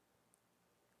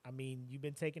 I mean, you've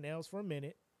been taking L's for a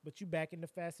minute, but you back into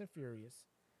Fast and Furious.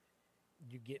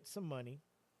 You get some money.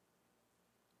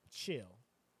 Chill.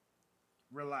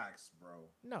 Relax, bro.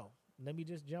 No, let me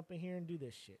just jump in here and do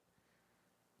this shit.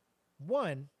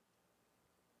 One,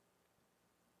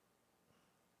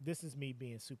 this is me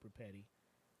being super petty.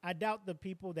 I doubt the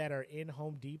people that are in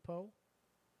Home Depot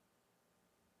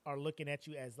are looking at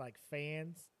you as like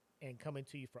fans and coming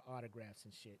to you for autographs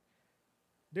and shit.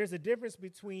 There's a difference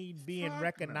between being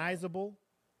recognizable,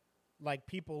 like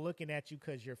people looking at you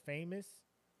because you're famous,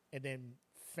 and then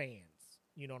fans.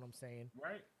 You know what I'm saying?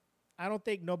 Right. I don't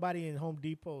think nobody in Home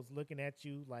Depot is looking at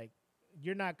you like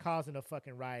you're not causing a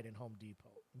fucking riot in Home Depot.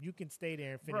 You can stay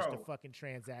there and finish the fucking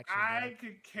transaction. I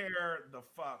could care the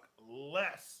fuck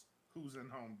less who's in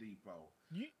Home Depot.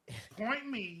 Point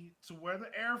me to where the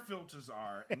air filters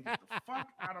are and get the fuck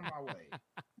out of my way.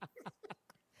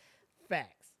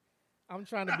 Facts. I'm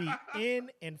trying to be in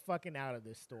and fucking out of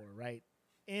this store, right?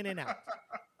 In and out.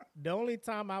 The only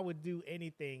time I would do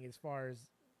anything as far as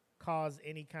cause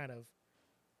any kind of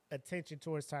attention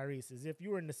towards Tyrese is if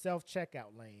you were in the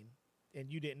self-checkout lane and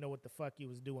you didn't know what the fuck you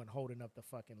was doing holding up the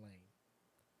fucking lane.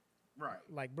 Right.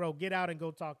 Like, bro, get out and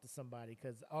go talk to somebody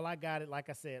because all I got, like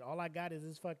I said, all I got is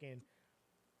this fucking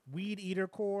weed eater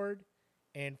cord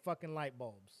and fucking light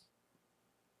bulbs.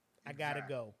 I gotta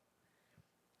go.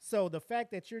 So the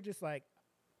fact that you're just like,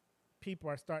 people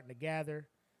are starting to gather,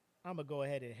 I'm going to go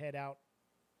ahead and head out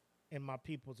and my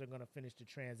peoples are going to finish the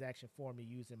transaction for me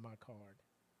using my card.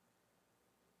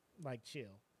 Like,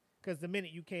 chill. Because the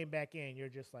minute you came back in, you're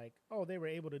just like, oh, they were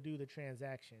able to do the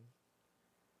transaction.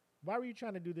 Why were you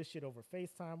trying to do this shit over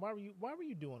FaceTime? Why were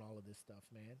you doing all of this stuff,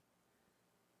 man?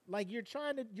 Like, you're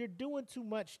doing too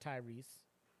much, Tyrese.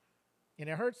 And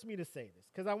it hurts me to say this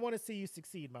because I want to see you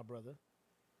succeed, my brother.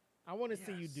 I want to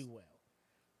see you do well.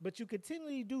 But you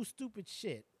continually do stupid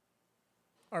shit.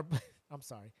 Or, I'm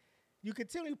sorry. You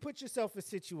continually put yourself in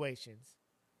situations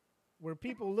where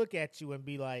people look at you and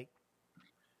be like,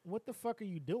 what the fuck are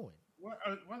you doing?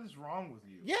 What is wrong with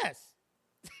you? Yes.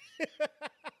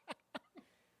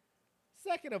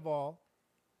 Second of all,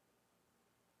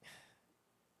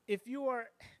 if you are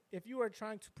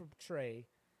trying to portray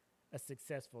a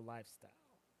successful lifestyle,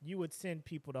 you would send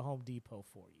people to Home Depot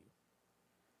for you.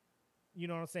 You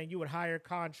know what I'm saying? You would hire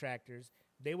contractors.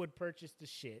 They would purchase the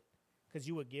shit because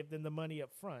you would give them the money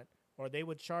up front, or they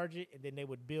would charge it and then they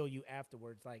would bill you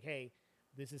afterwards. Like, hey,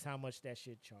 this is how much that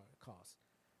shit costs.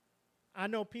 I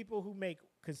know people who make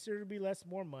considerably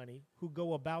more money who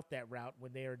go about that route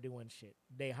when they are doing shit.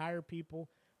 They hire people.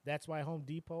 That's why Home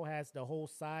Depot has the whole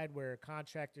side where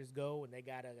contractors go and they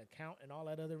got an account and all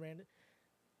that other random.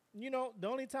 You know, the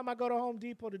only time I go to Home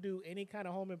Depot to do any kind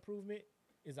of home improvement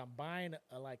is I'm buying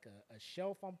a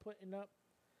shelf I'm putting up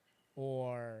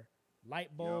or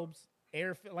light bulbs,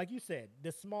 like you said,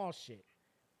 the small shit.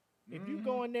 If you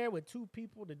go in there with two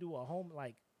people to do a home,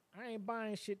 like, I ain't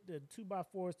buying shit, the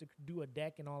 2x4s to do a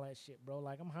deck and all that shit, bro.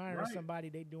 Like, I'm hiring somebody,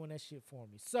 they doing that shit for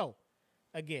me. So,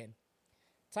 again,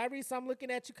 Tyrese, I'm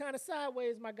looking at you kind of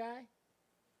sideways, my guy.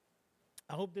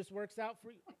 I hope this works out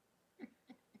for you.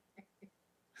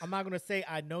 I'm not going to say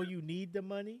I know you need the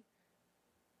money.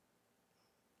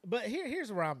 But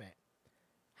here's where I'm at.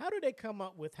 How do they come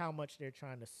up with how much they're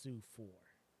trying to sue for?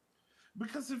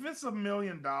 Because if it's $1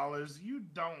 million, you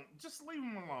don't just leave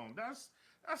him alone. That's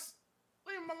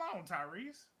leave him alone,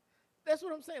 Tyrese. That's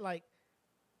what I'm saying. Like,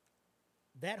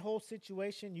 that whole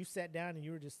situation, you sat down and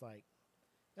you were just like,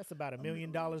 that's about $1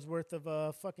 million worth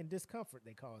of fucking discomfort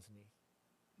they caused me.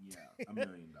 Yeah, $1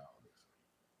 million.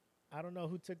 I don't know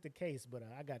who took the case, but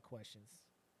I got questions.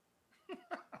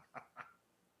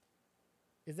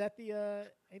 Is that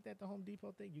ain't that the Home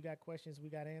Depot thing? You got questions, we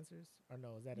got answers? Or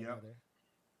no, is that another?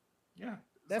 Yeah.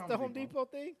 That's the Home Depot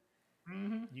thing?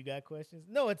 Mm-hmm. You got questions?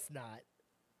 No, it's not.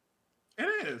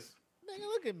 It is. Nigga,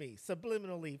 look at me,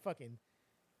 subliminally fucking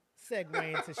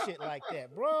segue into shit like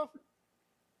that, bro.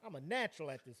 I'm a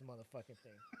natural at this motherfucking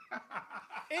thing.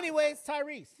 Anyways,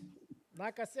 Tyrese,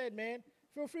 like I said, man,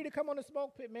 feel free to come on the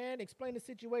Smoke Pit, man. Explain the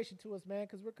situation to us, man,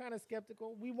 because we're kind of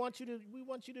skeptical. We want you to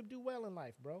do well in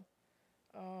life, bro.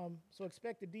 So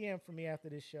expect a DM from me after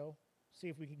this show. See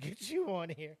if we can get you on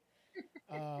here.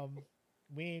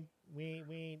 We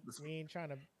ain't trying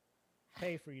to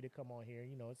pay for you to come on here.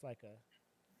 You know, it's like a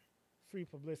free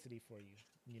publicity for you.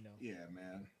 You know. Yeah,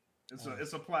 man.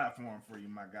 It's a platform for you,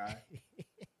 my guy.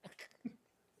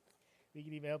 We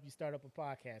can even help you start up a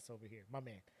podcast over here, my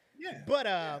man. Yeah. But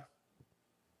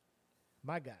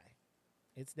my guy,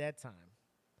 it's that time.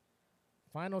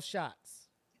 Final shots.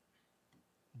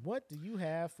 What do you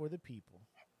have for the people?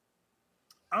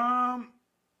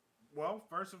 Well,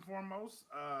 first and foremost,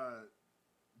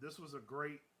 this was a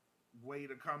great way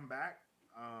to come back.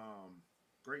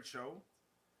 Great show.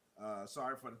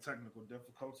 Sorry for the technical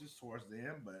difficulties towards the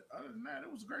end, but other than that,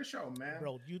 it was a great show, man.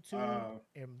 Bro, YouTube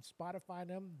and Spotify,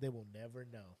 they will never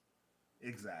know.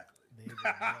 Exactly.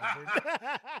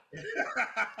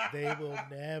 They will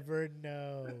never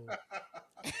know.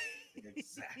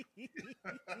 Exactly.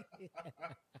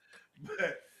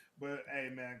 but hey,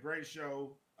 man, great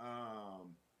show.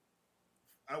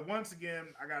 Once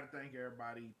again, I got to thank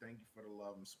everybody. Thank you for the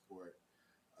love and support.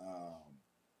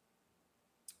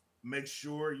 Make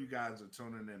sure you guys are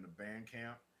tuning in to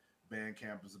Bandcamp.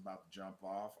 Bandcamp is about to jump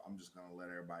off. I'm just going to let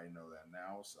everybody know that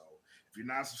now. So if you're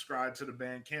not subscribed to the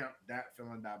Bandcamp,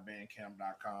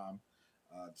 thatfeeling.bandcamp.com.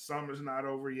 Summer's not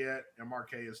over yet.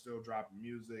 MRK is still dropping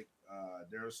music.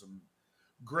 There's some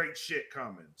great shit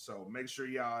coming. So make sure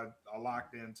y'all are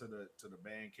locked into the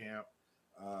Bandcamp.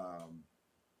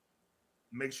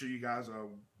 Make sure you guys are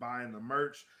buying the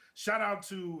merch. Shout out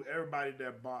to everybody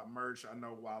that bought merch. I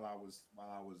know while I was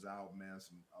out, man,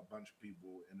 a bunch of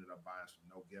people ended up buying some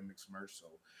No Gimmicks merch. So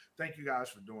thank you guys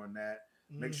for doing that.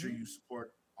 Make sure you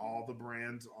support all the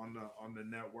brands on the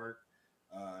network.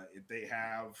 If they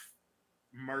have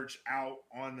merch out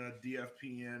on the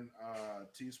DFPN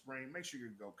Teespring, make sure you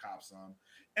go cop some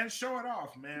and show it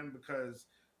off, man, because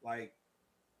like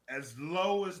as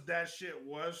low as that shit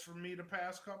was for me the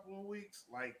past couple of weeks,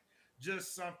 like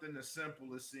just something as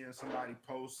simple as seeing somebody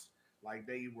post like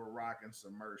they were rocking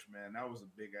some merch, man, that was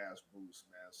a big ass boost,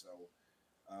 man. So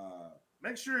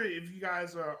make sure if you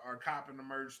guys are copping the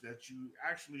merch that you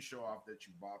actually show off that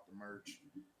you bought the merch,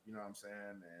 you know what I'm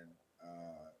saying, and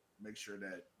make sure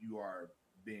that you are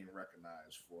being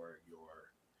recognized for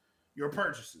your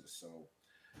purchases. So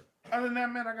other than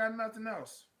that, man, I got nothing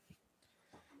else.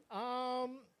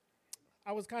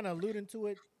 I was kind of alluding to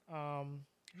it.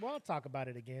 Well, I'll talk about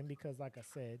it again because, like I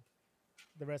said,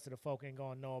 the rest of the folk ain't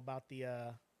gonna know about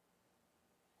the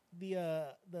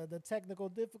technical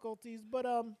difficulties. But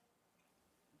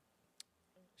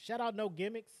shout out No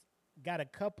Gimmicks. Got a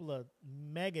couple of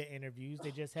mega interviews.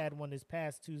 They just had one this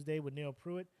past Tuesday with Neil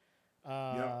Pruitt,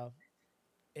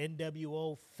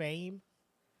 NWO fame.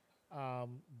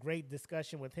 Great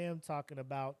discussion with him talking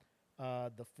about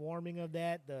the forming of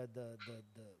that, the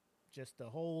just the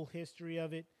whole history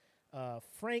of it.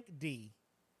 Frank D,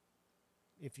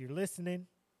 if you're listening,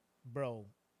 bro,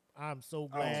 I'm so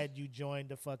glad you joined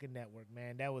the fucking network,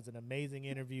 man. That was an amazing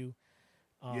interview.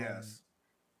 Yes.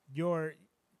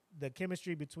 The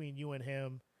chemistry between you and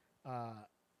him,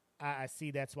 I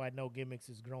see that's why No Gimmicks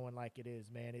is growing like it is,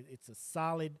 man. It's a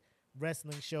solid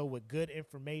wrestling show with good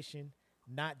information,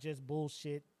 not just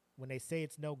bullshit. When they say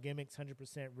it's No Gimmicks,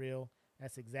 100% real,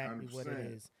 that's exactly 100%. What it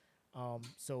is.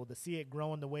 So to see it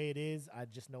growing the way it is, I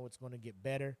just know it's going to get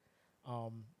better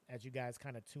as you guys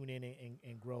kind of tune in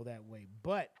and grow that way.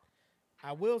 But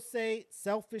I will say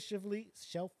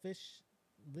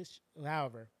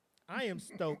however, I am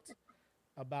stoked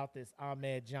about this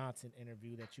Ahmed Johnson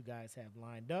interview that you guys have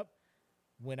lined up.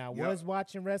 When I was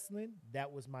watching wrestling,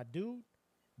 that was my dude.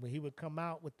 When he would come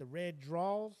out with the red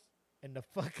draws and the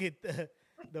fucking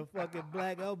the fucking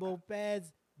black elbow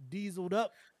pads dieseled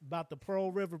up about the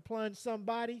Pearl River plunge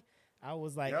somebody, I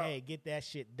was like, hey, get that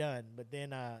shit done. But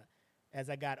then as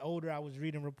I got older, I was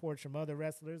reading reports from other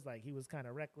wrestlers, like he was kind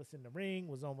of reckless in the ring,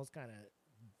 was almost kind of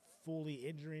fully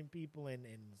injuring people and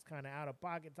kind of out of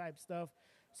pocket type stuff.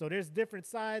 So there's different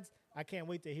sides. I can't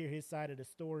wait to hear his side of the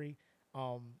story.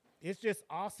 It's just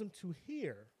awesome to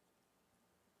hear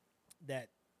that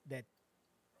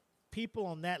people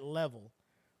on that level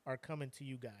are coming to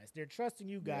you guys. They're trusting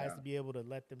you guys to be able to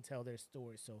let them tell their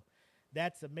story. So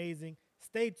that's amazing.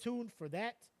 Stay tuned for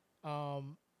that.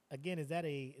 Again, is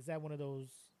that one of those?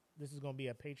 This is going to be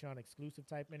a Patreon exclusive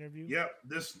type interview. Yep.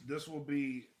 This will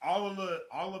be all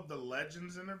of the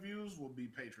Legends interviews will be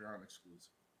Patreon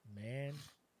exclusive. Man,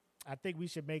 I think we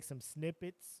should make some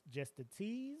snippets just to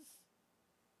tease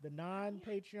the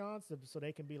non-Patreons so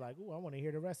they can be like, ooh, I want to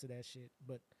hear the rest of that shit.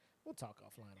 But we'll talk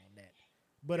offline on that.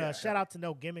 But shout out to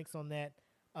No Gimmicks on that.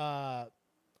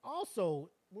 Also,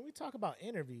 when we talk about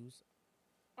interviews,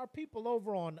 our people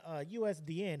over on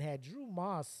USDN had Drew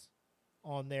Moss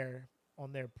on their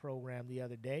program the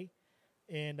other day.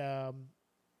 And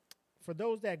for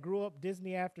those that grew up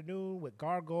Disney Afternoon with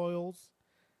Gargoyles,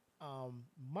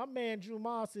 my man Drew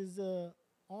Moss is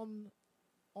on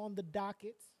the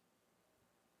docket,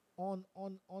 on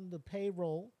the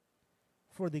payroll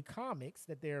for the comics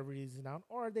that they're releasing out,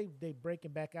 or they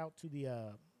breaking back out to the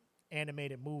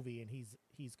animated movie, and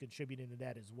he's contributing to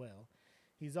that as well.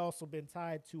 He's also been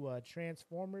tied to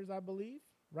Transformers, I believe,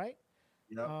 right?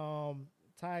 Yep.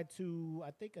 Tied to,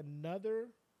 I think, another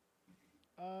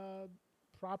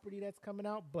property that's coming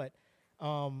out. But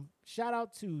shout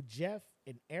out to Jeff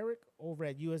and Eric over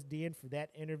at USDN for that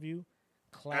interview.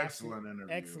 Classic,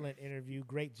 excellent interview.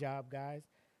 Great job, guys.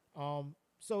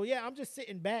 So, yeah, I'm just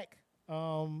sitting back.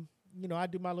 I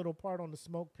do my little part on the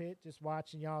smoke pit, just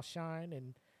watching y'all shine,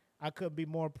 and I couldn't be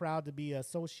more proud to be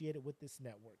associated with this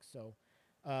network. So,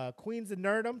 Queens of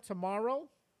Nerdum tomorrow.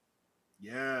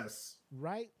 Yes.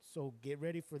 Right? So get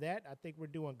ready for that. I think we're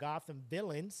doing Gotham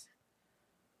Villains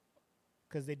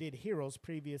because they did Heroes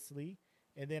previously.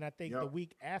 And then I think the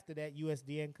week after that,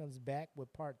 USDN comes back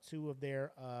with part 2 of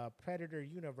their Predator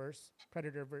universe,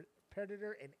 Predator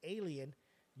and Alien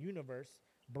universe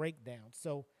breakdown.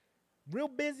 So real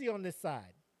busy on this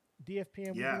side.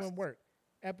 DFPM, we're doing work.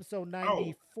 Episode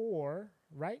 94,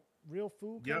 right? Real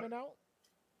Food coming out.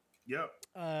 Yep.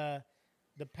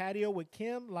 The Patio with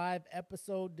Kim live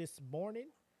episode this morning.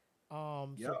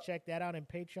 So check that out in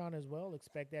Patreon as well.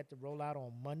 Expect that to roll out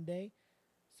on Monday.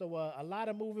 So a lot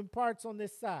of moving parts on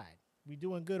this side. We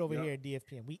doing good over here at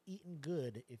DFPM. We eating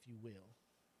good, if you will.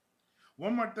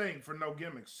 One more thing for No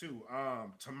Gimmicks too.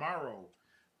 Tomorrow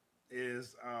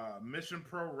is Mission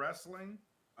Pro Wrestling.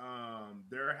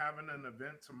 They're having an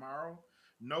event tomorrow.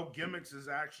 No Gimmicks is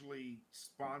actually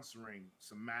sponsoring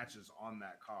some matches on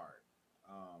that card.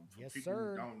 For people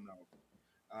who don't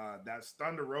know, that's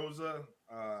Thunder Rosa.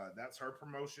 That's her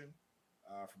promotion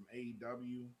from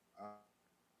AEW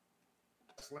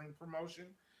wrestling promotion.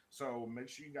 So make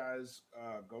sure you guys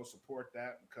go support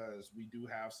that because we do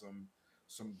have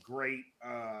some great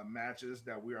matches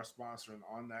that we are sponsoring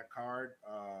on that card.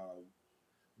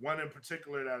 One in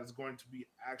particular that is going to be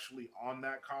actually on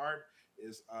that card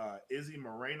is Izzy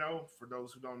Moreno. For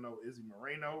those who don't know Izzy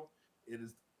Moreno, it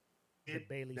is the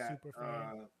Bailey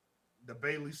Superfan. The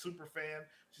Bailey Superfan.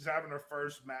 She's having her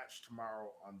first match tomorrow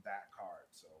on that card.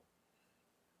 So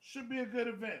should be a good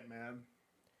event, man.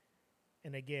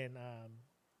 And again,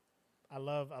 I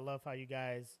love how you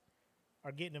guys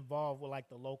are getting involved with like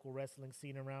the local wrestling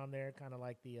scene around there, kind of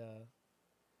like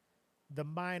the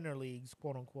minor leagues,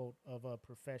 quote unquote, of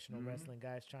professional wrestling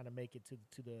guys trying to make it to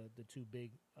the two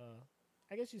big,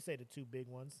 I guess you say the two big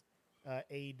ones,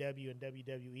 AEW and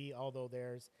WWE. Although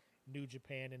there's New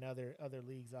Japan and other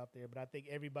leagues out there, but I think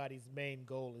everybody's main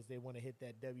goal is they want to hit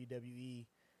that WWE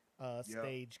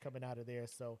stage coming out of there.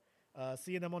 So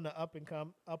seeing them on the up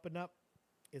and up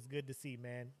is good to see,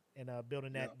 man. And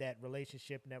building that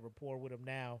relationship and that rapport with them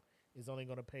now is only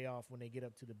going to pay off when they get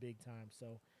up to the big time.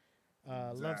 So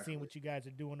love seeing what you guys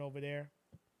are doing over there,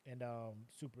 and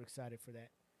super excited for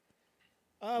that.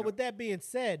 With that being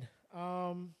said,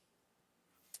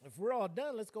 if we're all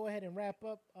done, let's go ahead and wrap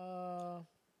up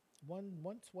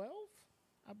 112,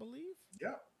 I believe.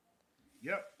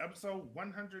 Yep. Episode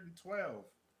 112.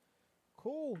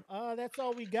 Cool. That's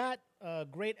all we got.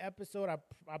 Great episode.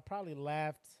 I probably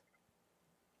laughed.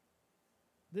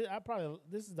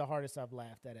 This is the hardest I've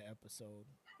laughed at an episode,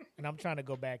 and I'm trying to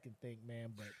go back and think,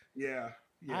 man. But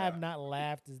Yeah. I have not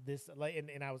laughed as this like,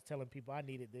 and I was telling people I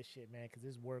needed this shit, man, because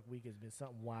this work week has been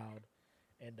something wild.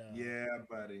 And Yeah,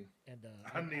 buddy. and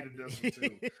I needed this one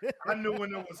too. I knew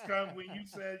when it was coming. When you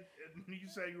said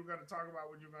you were going to talk about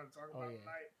what you were going to talk about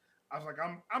tonight, I was like,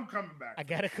 I'm coming back. I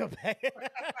gotta come back.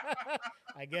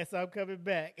 I guess I'm coming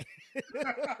back.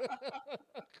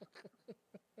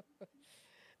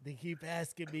 They keep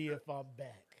asking me if I'm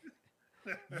back.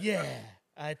 Yeah,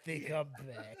 I think I'm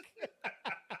back.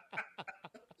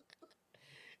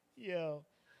 Yo.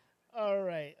 All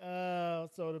right.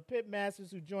 So the Pit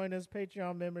Masters who join us,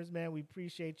 Patreon members, man, we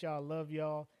appreciate y'all. Love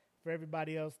y'all. For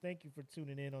everybody else, thank you for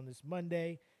tuning in on this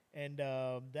Monday. And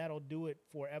that'll do it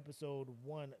for episode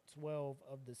 112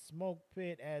 of The Smoke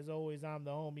Pit. As always, I'm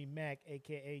the homie Mac,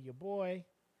 a.k.a. your boy.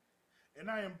 And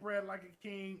I am bred like a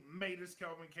king, Matus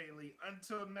Kelvin Kaylee.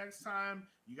 Until next time,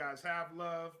 you guys have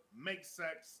love, make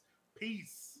sex,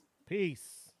 peace.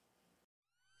 Peace.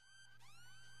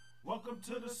 Welcome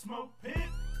to the Smoke Pit.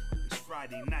 It's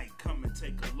Friday night, come and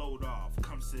take a load off.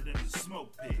 Come sit in the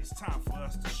smoke pit, it's time for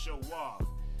us to show off.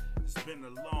 It's been a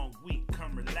long week,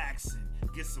 come relaxing,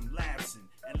 get some laughs in,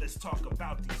 and let's talk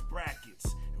about these brackets.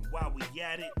 And while we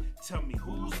at it, tell me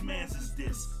whose man's is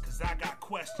this? Cause I got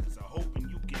questions, I'm hoping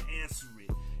you can answer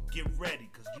it. Get ready,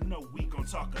 cause you know we gon'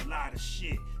 talk a lot of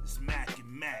shit. It's Mac and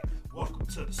Mac, welcome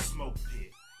to the Smoke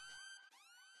Pit.